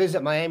he's going to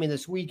visit Miami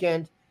this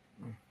weekend.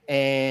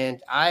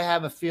 And I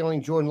have a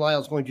feeling Jordan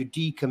Lyle is going to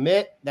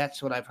decommit.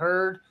 That's what I've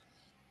heard.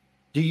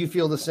 Do you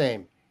feel the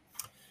same?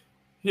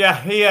 Yeah,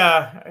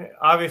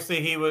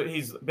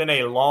 he's been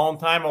a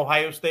long-time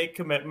Ohio State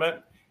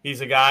commitment.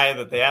 He's a guy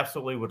that they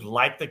absolutely would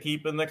like to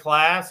keep in the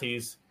class.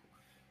 He's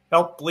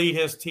helped lead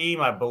his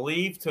team, I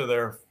believe, to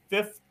their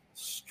 5th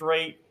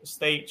straight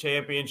state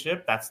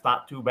championship. That's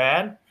not too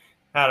bad.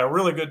 Had a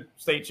really good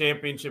state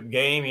championship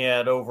game. He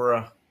had over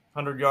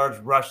 100 yards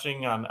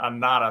rushing on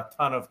not a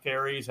ton of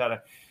carries. Had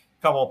a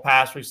couple of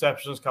pass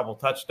receptions, couple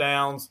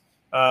touchdowns.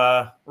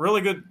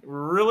 Really good,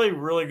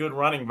 really good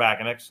running back,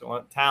 an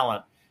excellent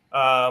talent.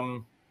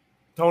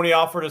 Tony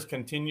Alford has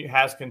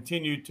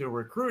continued to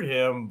recruit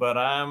him, but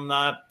I'm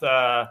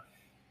not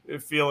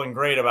feeling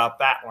great about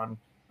that one.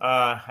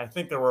 I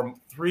think there were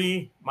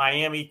 3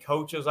 Miami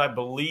coaches, I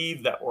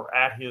believe, that were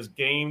at his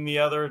game the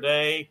other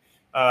day.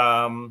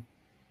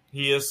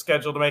 He is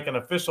scheduled to make an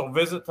official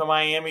visit to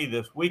Miami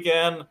this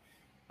weekend.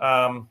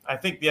 I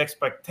think the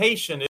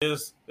expectation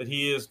is that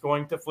he is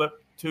going to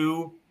flip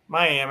to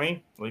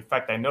Miami. Well, in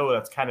fact, I know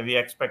that's kind of the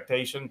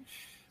expectation.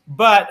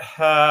 But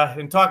I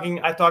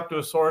talked to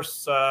a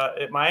source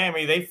at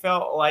Miami. They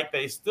felt like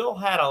they still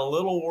had a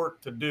little work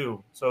to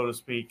do, so to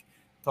speak,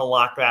 to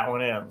lock that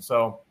one in.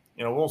 So,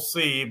 we'll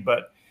see.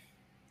 But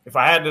if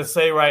I had to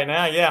say right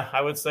now, yeah,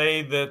 I would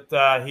say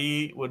that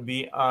he would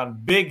be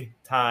on big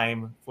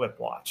time flip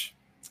watch.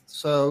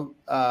 So,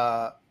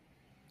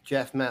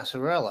 Jeff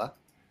Massarella,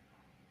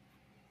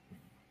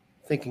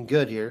 thinking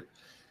good here.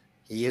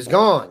 He is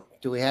gone.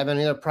 Do we have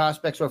any other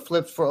prospects or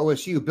flips for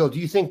OSU? Bill, do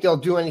you think they'll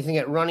do anything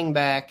at running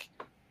back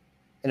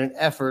in an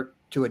effort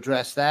to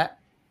address that?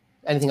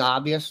 Anything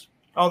obvious?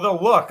 Oh, they'll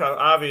look,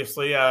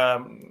 obviously.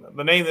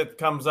 The name that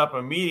comes up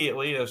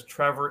immediately is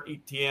Trevor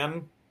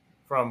Etienne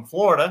from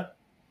Florida.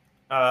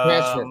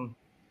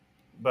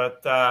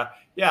 But,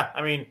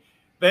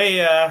 they,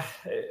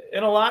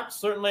 in a lot,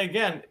 certainly,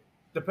 again,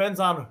 depends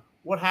on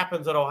what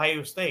happens at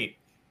Ohio State.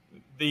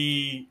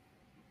 The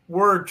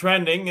word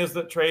trending is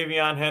that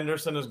Travion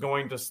Henderson is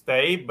going to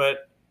stay,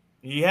 but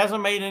he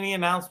hasn't made any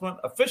announcement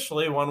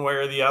officially one way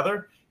or the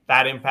other.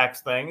 That impacts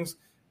things.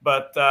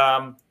 But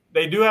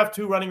they do have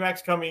 2 running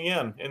backs coming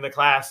in the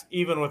class,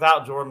 even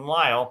without Jordan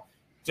Lyle.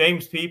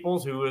 James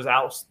Peoples, who is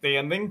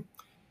outstanding,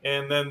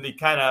 and then the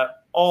kind of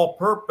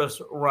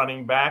all-purpose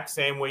running back,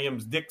 Sam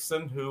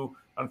Williams-Dixon, who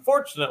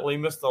unfortunately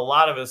missed a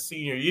lot of his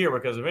senior year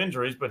because of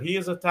injuries, but he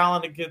is a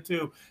talented kid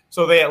too.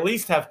 So they at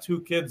least have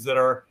 2 kids that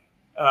are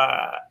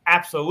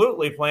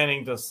absolutely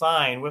planning to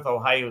sign with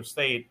Ohio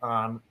State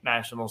on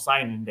National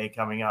Signing Day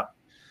coming up.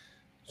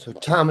 So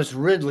Thomas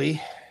Ridley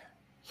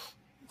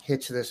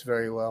hits this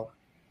very well.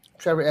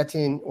 Trevor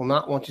Etienne will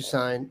not want to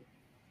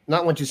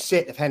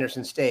sit if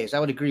Henderson stays. I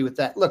would agree with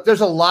that. Look,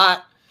 there's a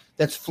lot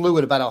that's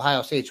fluid about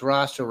Ohio State's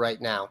roster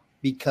right now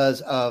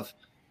because of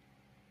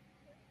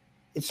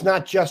it's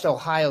not just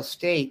Ohio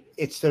State.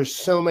 There's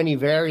so many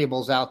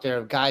variables out there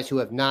of guys who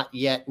have not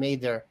yet made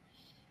their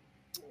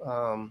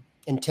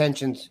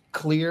intentions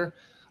clear.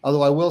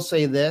 Although I will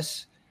say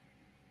this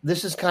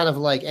is kind of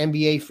like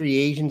NBA free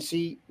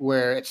agency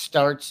where it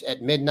starts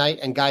at midnight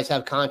and guys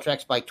have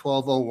contracts by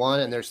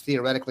 12:01 and there's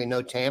theoretically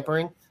no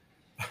tampering.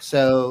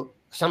 So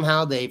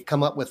somehow they've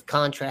come up with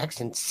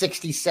contracts in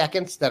 60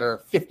 seconds that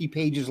are 50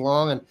 pages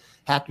long and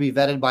have to be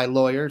vetted by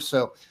lawyers.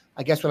 So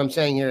I guess what I'm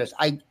saying here is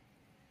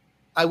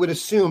I would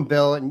assume,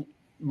 Bill and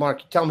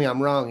Mark, tell me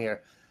I'm wrong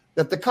here,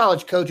 that the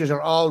college coaches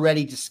are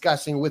already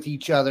discussing with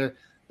each other.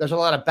 There's a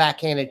lot of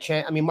backhanded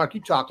Mark,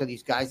 you talk to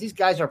these guys. These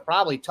guys are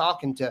probably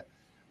talking to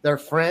their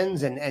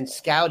friends and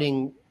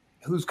scouting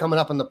who's coming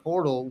up in the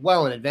portal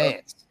well in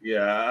advance.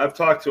 Yeah, I've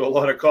talked to a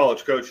lot of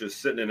college coaches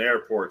sitting in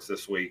airports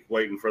this week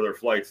waiting for their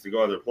flights to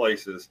go other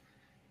places.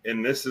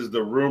 And this is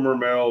the rumor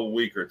mill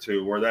week or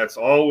two where that's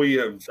all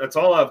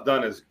I've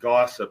done is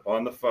gossip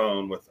on the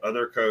phone with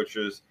other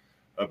coaches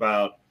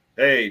about,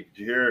 hey, did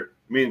you hear?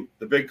 I mean,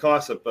 the big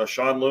gossip,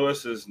 Sean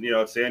Lewis is,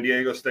 at San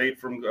Diego State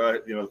from,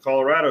 the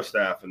Colorado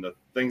staff and the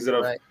things that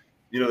have, right.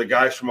 The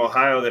guys from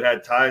Ohio that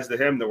had ties to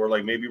him that were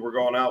like, maybe we're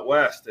going out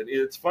west. And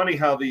it's funny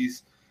how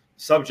these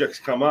subjects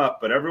come up,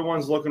 but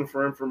everyone's looking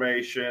for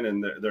information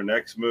and their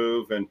next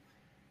move, and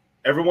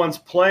everyone's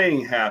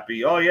playing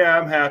happy. Oh yeah,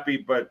 I'm happy,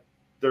 but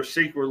they're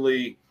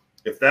secretly,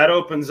 if that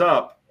opens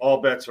up,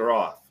 all bets are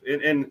off.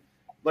 And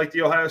like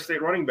the Ohio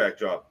State running back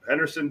job,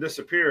 Henderson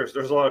disappears.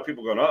 There's a lot of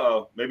people going,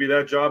 uh-oh, maybe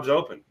that job's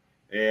open.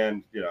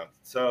 And,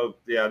 so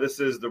yeah, this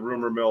is the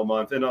rumor mill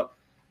month.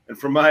 And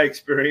from my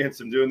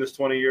experience in doing this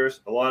 20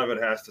 years, a lot of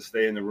it has to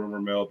stay in the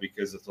rumor mill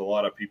because it's a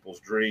lot of people's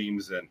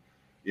dreams. And,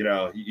 you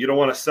don't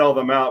want to sell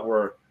them out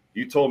where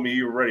you told me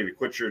you were ready to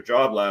quit your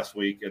job last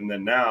week. And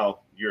then now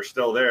you're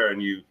still there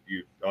and you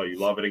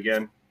love it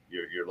again.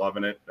 You're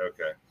loving it.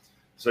 Okay.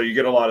 So you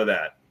get a lot of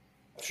that.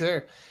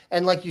 Sure.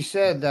 And like you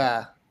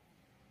said,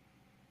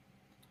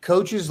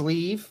 coaches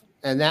leave,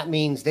 and that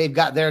means they've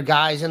got their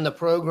guys in the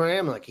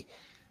program. Like,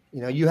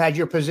 you had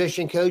your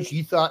position coach.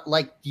 You thought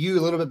like you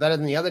a little bit better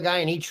than the other guy,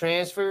 and he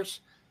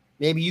transfers.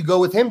 Maybe you go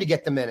with him to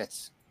get the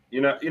minutes.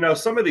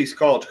 Some of these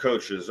college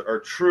coaches are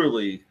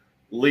truly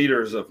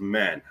leaders of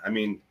men. I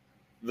mean,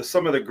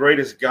 some of the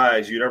greatest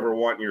guys you'd ever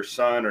want your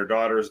son or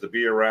daughters to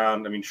be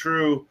around. I mean,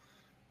 true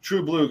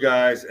blue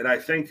guys. And I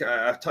think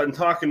I'm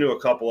talking to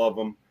a couple of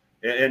them,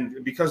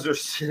 and because they're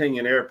sitting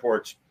in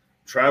airports,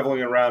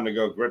 traveling around to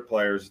go grit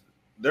players,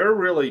 they're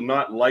really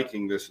not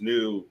liking this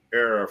new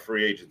era of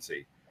free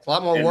agency. A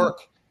lot more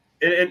work.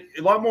 And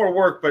a lot more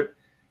work, but,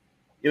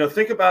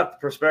 think about the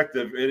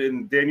perspective.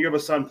 And Dan, you have a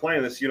son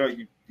playing this.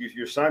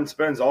 Your son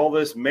spends all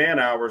this man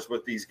hours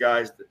with these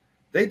guys.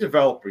 they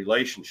develop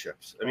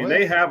relationships. I mean,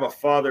 they have a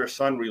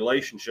father-son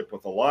relationship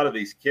with a lot of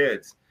these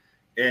kids.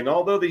 And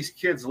although these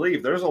kids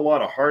leave, there's a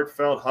lot of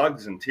heartfelt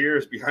hugs and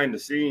tears behind the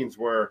scenes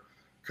where,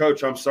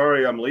 Coach, I'm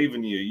sorry I'm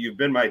leaving you. You've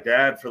been my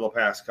dad for the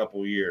past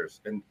couple of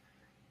years. And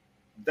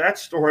that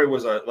story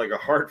was a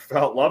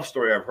heartfelt love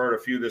story. I've heard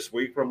a few this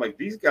week where I'm like,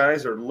 these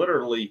guys are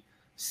literally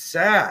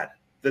sad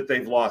that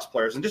they've lost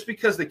players. And just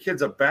because the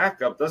kid's a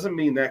backup doesn't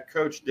mean that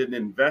coach didn't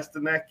invest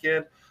in that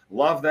kid,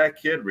 love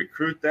that kid,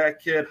 recruit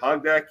that kid,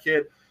 hug that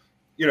kid.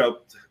 You know,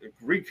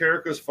 Reed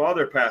Carrica's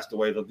father passed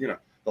away. The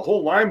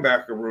whole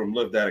linebacker room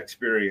lived that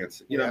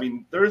experience. You know, I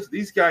mean,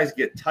 these guys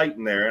get tight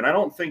in there. And I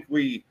don't think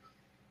we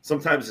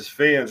sometimes as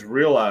fans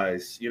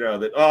realize,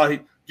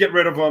 that, get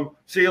rid of them,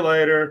 see you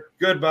later,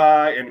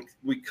 goodbye. And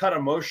we cut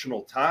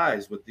emotional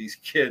ties with these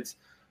kids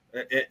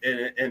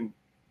and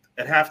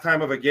at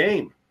halftime of a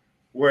game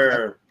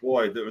where,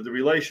 boy, the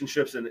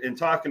relationships and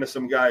talking to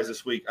some guys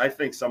this week, I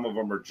think some of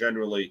them are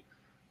generally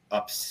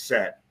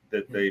upset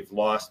that they've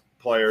lost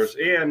players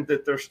and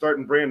that they're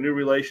starting brand new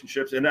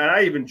relationships. And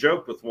I even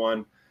joked with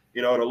one,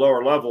 at a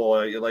lower level,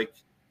 like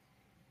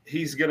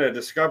he's going to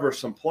discover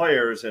some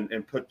players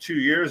and put 2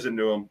 years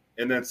into them.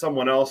 And then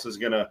someone else is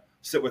going to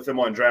sit with him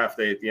on draft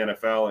day at the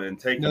NFL and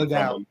take them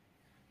from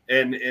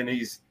him. And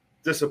he's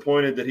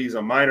disappointed that he's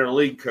a minor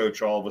league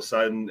coach all of a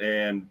sudden.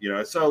 And,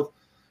 so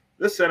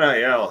this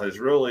NIL has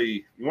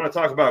really, you want to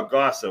talk about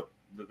gossip,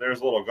 there's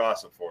a little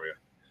gossip for you.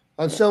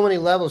 On so many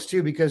levels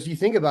too, because you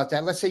think about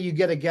that. Let's say you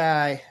get a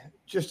guy,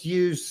 just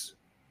use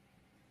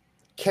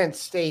Kent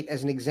State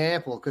as an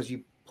example, because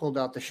you pulled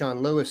out the Sean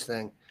Lewis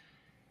thing.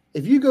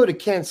 If you go to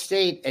Kent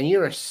State and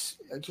you're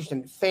just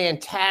a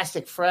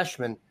fantastic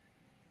freshman,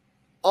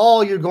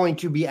 all you're going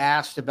to be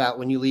asked about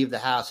when you leave the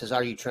house is,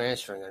 are you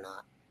transferring or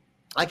not?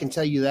 I can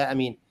tell you that. I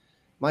mean,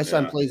 my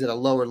son plays at a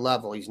lower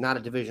level. He's not a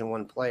Division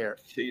I player.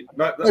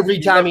 Every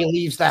time he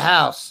leaves the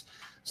house,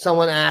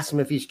 someone asks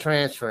him if he's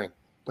transferring.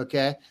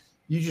 Okay.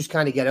 You just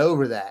kind of get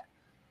over that.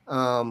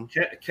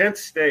 Kent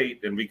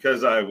State, and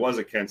because I was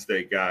a Kent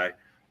State guy,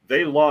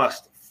 they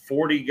lost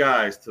 40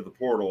 guys to the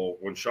portal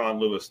when Sean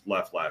Lewis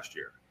left last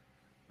year.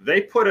 They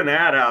put an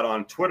ad out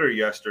on Twitter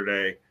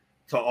yesterday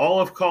to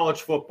all of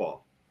college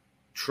football.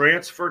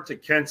 Transfer to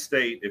Kent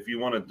State if you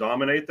want to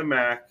dominate the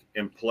MAC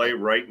and play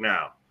right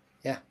now.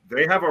 Yeah.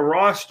 They have a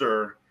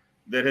roster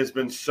that has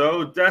been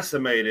so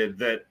decimated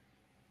that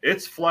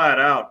it's flat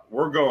out.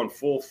 We're going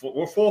full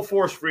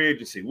force free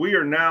agency. We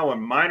are now a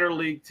minor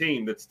league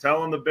team that's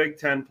telling the Big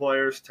Ten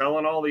players,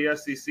 telling all the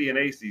SEC and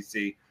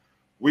ACC,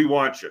 we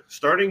want you.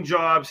 Starting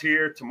jobs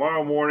here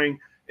tomorrow morning.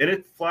 And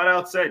it flat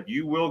out said,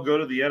 you will go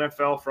to the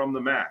NFL from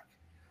the MAC.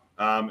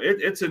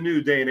 It's a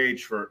new day and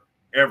age for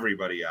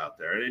everybody out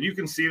there. And you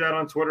can see that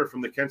on Twitter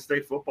from the Kent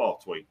State football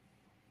tweet.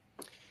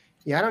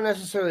 Yeah, I don't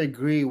necessarily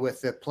agree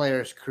with the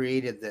players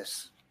created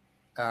this.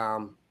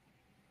 I'll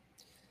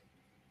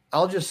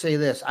just say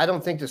this. I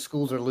don't think the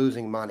schools are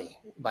losing money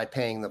by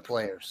paying the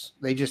players.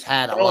 They just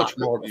had a lot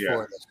more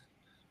before this.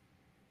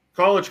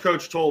 College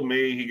coach told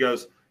me, he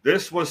goes,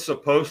 this was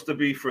supposed to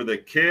be for the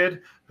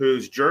kid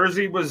whose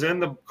jersey was in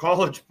the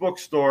college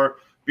bookstore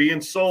being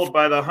sold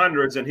by the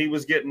hundreds, and he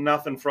was getting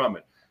nothing from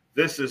it.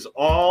 This is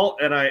all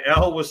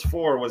NIL was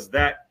for, was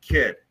that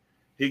kid.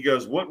 He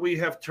goes, what we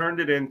have turned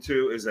it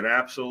into is an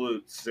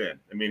absolute sin.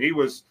 I mean, he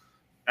was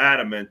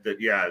adamant that,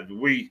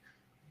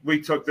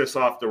 we took this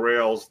off the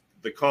rails,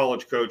 the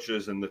college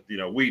coaches, and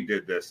we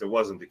did this. It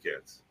wasn't the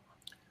kids.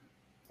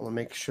 I'll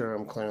make sure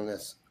I'm clear on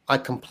this. I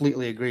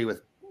completely agree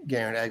with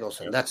Garrett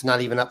Eggleston. That's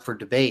not even up for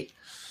debate.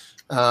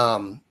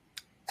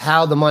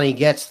 How the money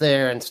gets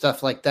there and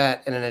stuff like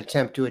that in an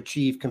attempt to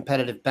achieve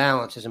competitive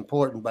balance is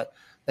important, but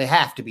they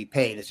have to be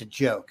paid. It's a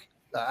joke.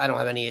 I don't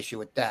have any issue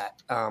with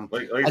that.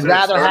 I'd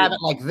rather have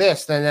it like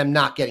this than them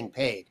not getting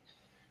paid.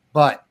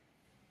 But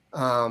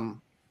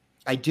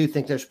I do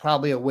think there's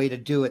probably a way to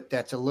do it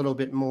that's a little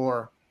bit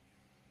more,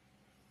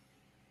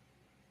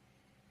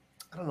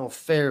 I don't know if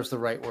fair is the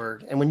right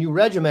word. And when you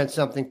regiment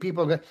something,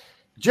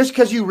 just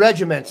because you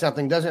regiment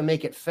something doesn't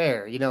make it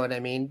fair. You know what I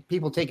mean?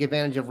 People take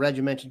advantage of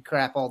regimented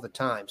crap all the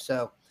time.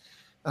 So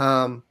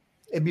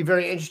it'd be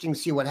very interesting to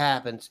see what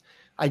happens.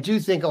 I do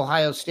think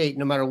Ohio State,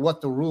 no matter what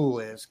the rule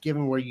is,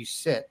 given where you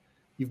sit,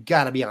 you've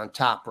got to be on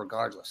top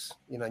regardless.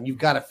 And you've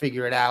got to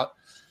figure it out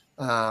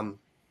and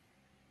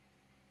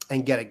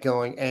get it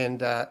going.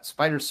 And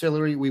Spider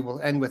Sillery, we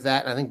will end with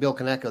that. And I think Bill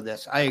can echo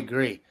this. I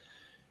agree.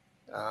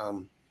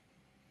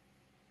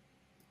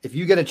 If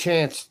you get a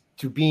chance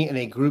to be in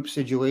a group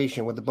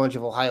situation with a bunch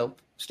of Ohio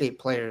State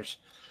players,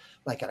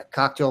 like at a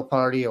cocktail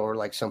party or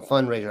like some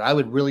fundraiser, I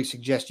would really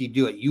suggest you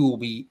do it. You will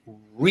be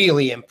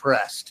really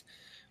impressed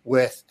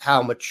with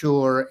how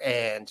mature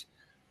and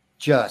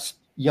just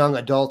young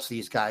adults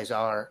these guys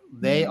are.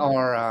 They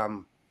are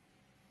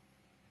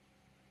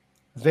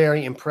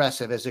very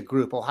impressive as a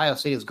group. Ohio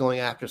State is going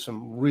after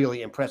some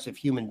really impressive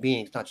human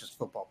beings, not just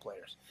football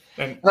players.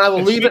 And I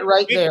will leave it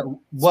right there.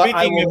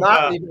 I will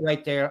not leave it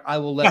right there. I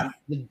will let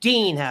the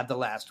dean have the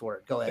last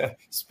word. Go ahead.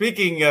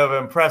 Speaking of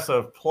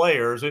impressive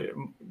players, a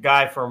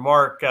guy for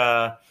Mark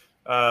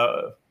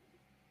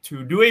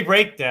to do a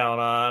breakdown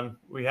on,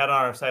 we had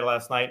on our site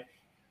last night,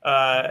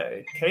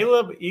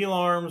 Caleb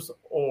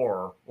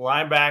Elarms-Orr,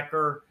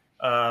 linebacker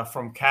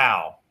from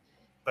Cal.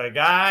 The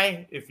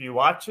guy, if you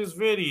watch his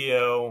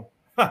video,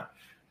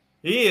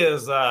 he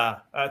is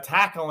a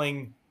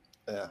tackling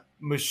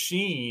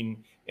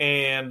machine,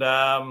 and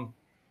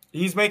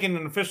he's making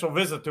an official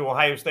visit to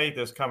Ohio State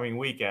this coming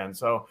weekend.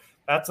 So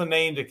that's a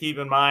name to keep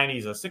in mind.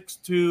 He's a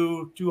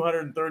 6'2",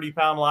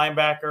 230-pound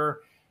linebacker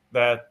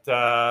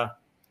that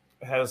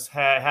has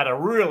had a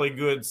really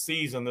good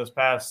season this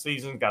past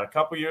season. Got a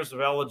couple years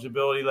of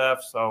eligibility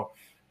left, so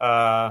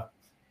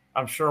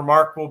I'm sure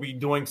Mark will be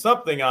doing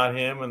something on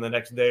him in the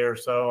next day or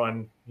so,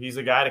 and he's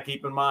a guy to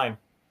keep in mind.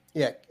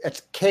 Yeah,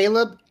 it's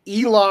Caleb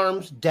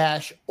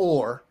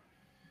Elarms-Orr,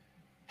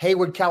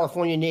 Hayward,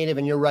 California native,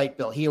 and you're right,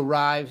 Bill. He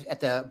arrives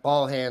at the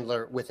ball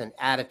handler with an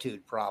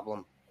attitude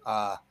problem.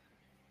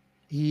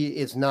 He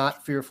is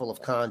not fearful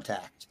of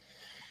contact.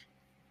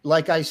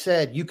 Like I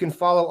said, you can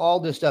follow all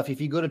this stuff if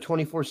you go to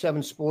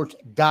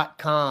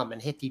 247sports.com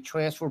and hit the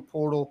transfer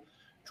portal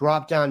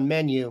drop-down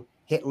menu,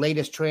 hit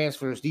latest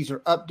transfers. These are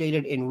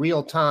updated in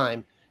real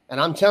time.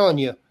 And I'm telling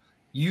you,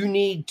 you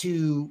need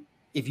to,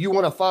 if you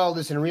want to follow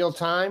this in real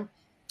time,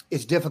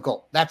 it's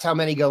difficult. That's how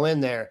many go in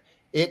there.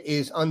 It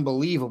is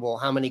unbelievable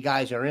how many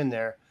guys are in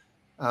there.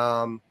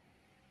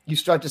 You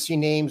start to see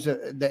names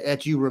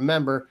that you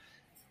remember.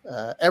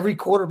 Every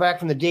quarterback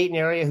from the Dayton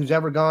area who's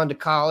ever gone to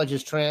college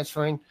is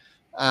transferring.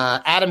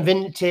 Adam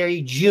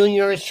Vinatieri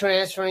Jr. is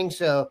transferring.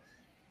 So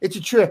it's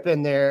a trip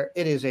in there.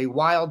 It is a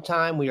wild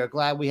time. We are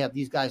glad we have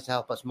these guys to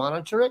help us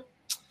monitor it.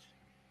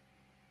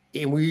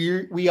 And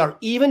we are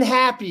even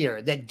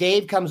happier that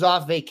Dave comes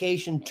off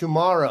vacation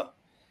tomorrow,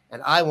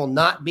 and I will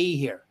not be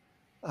here.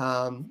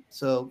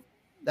 So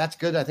that's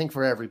good, I think,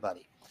 for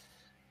everybody.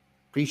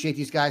 Appreciate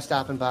these guys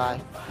stopping by.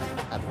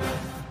 Have a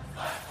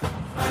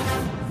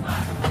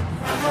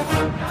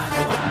good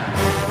night.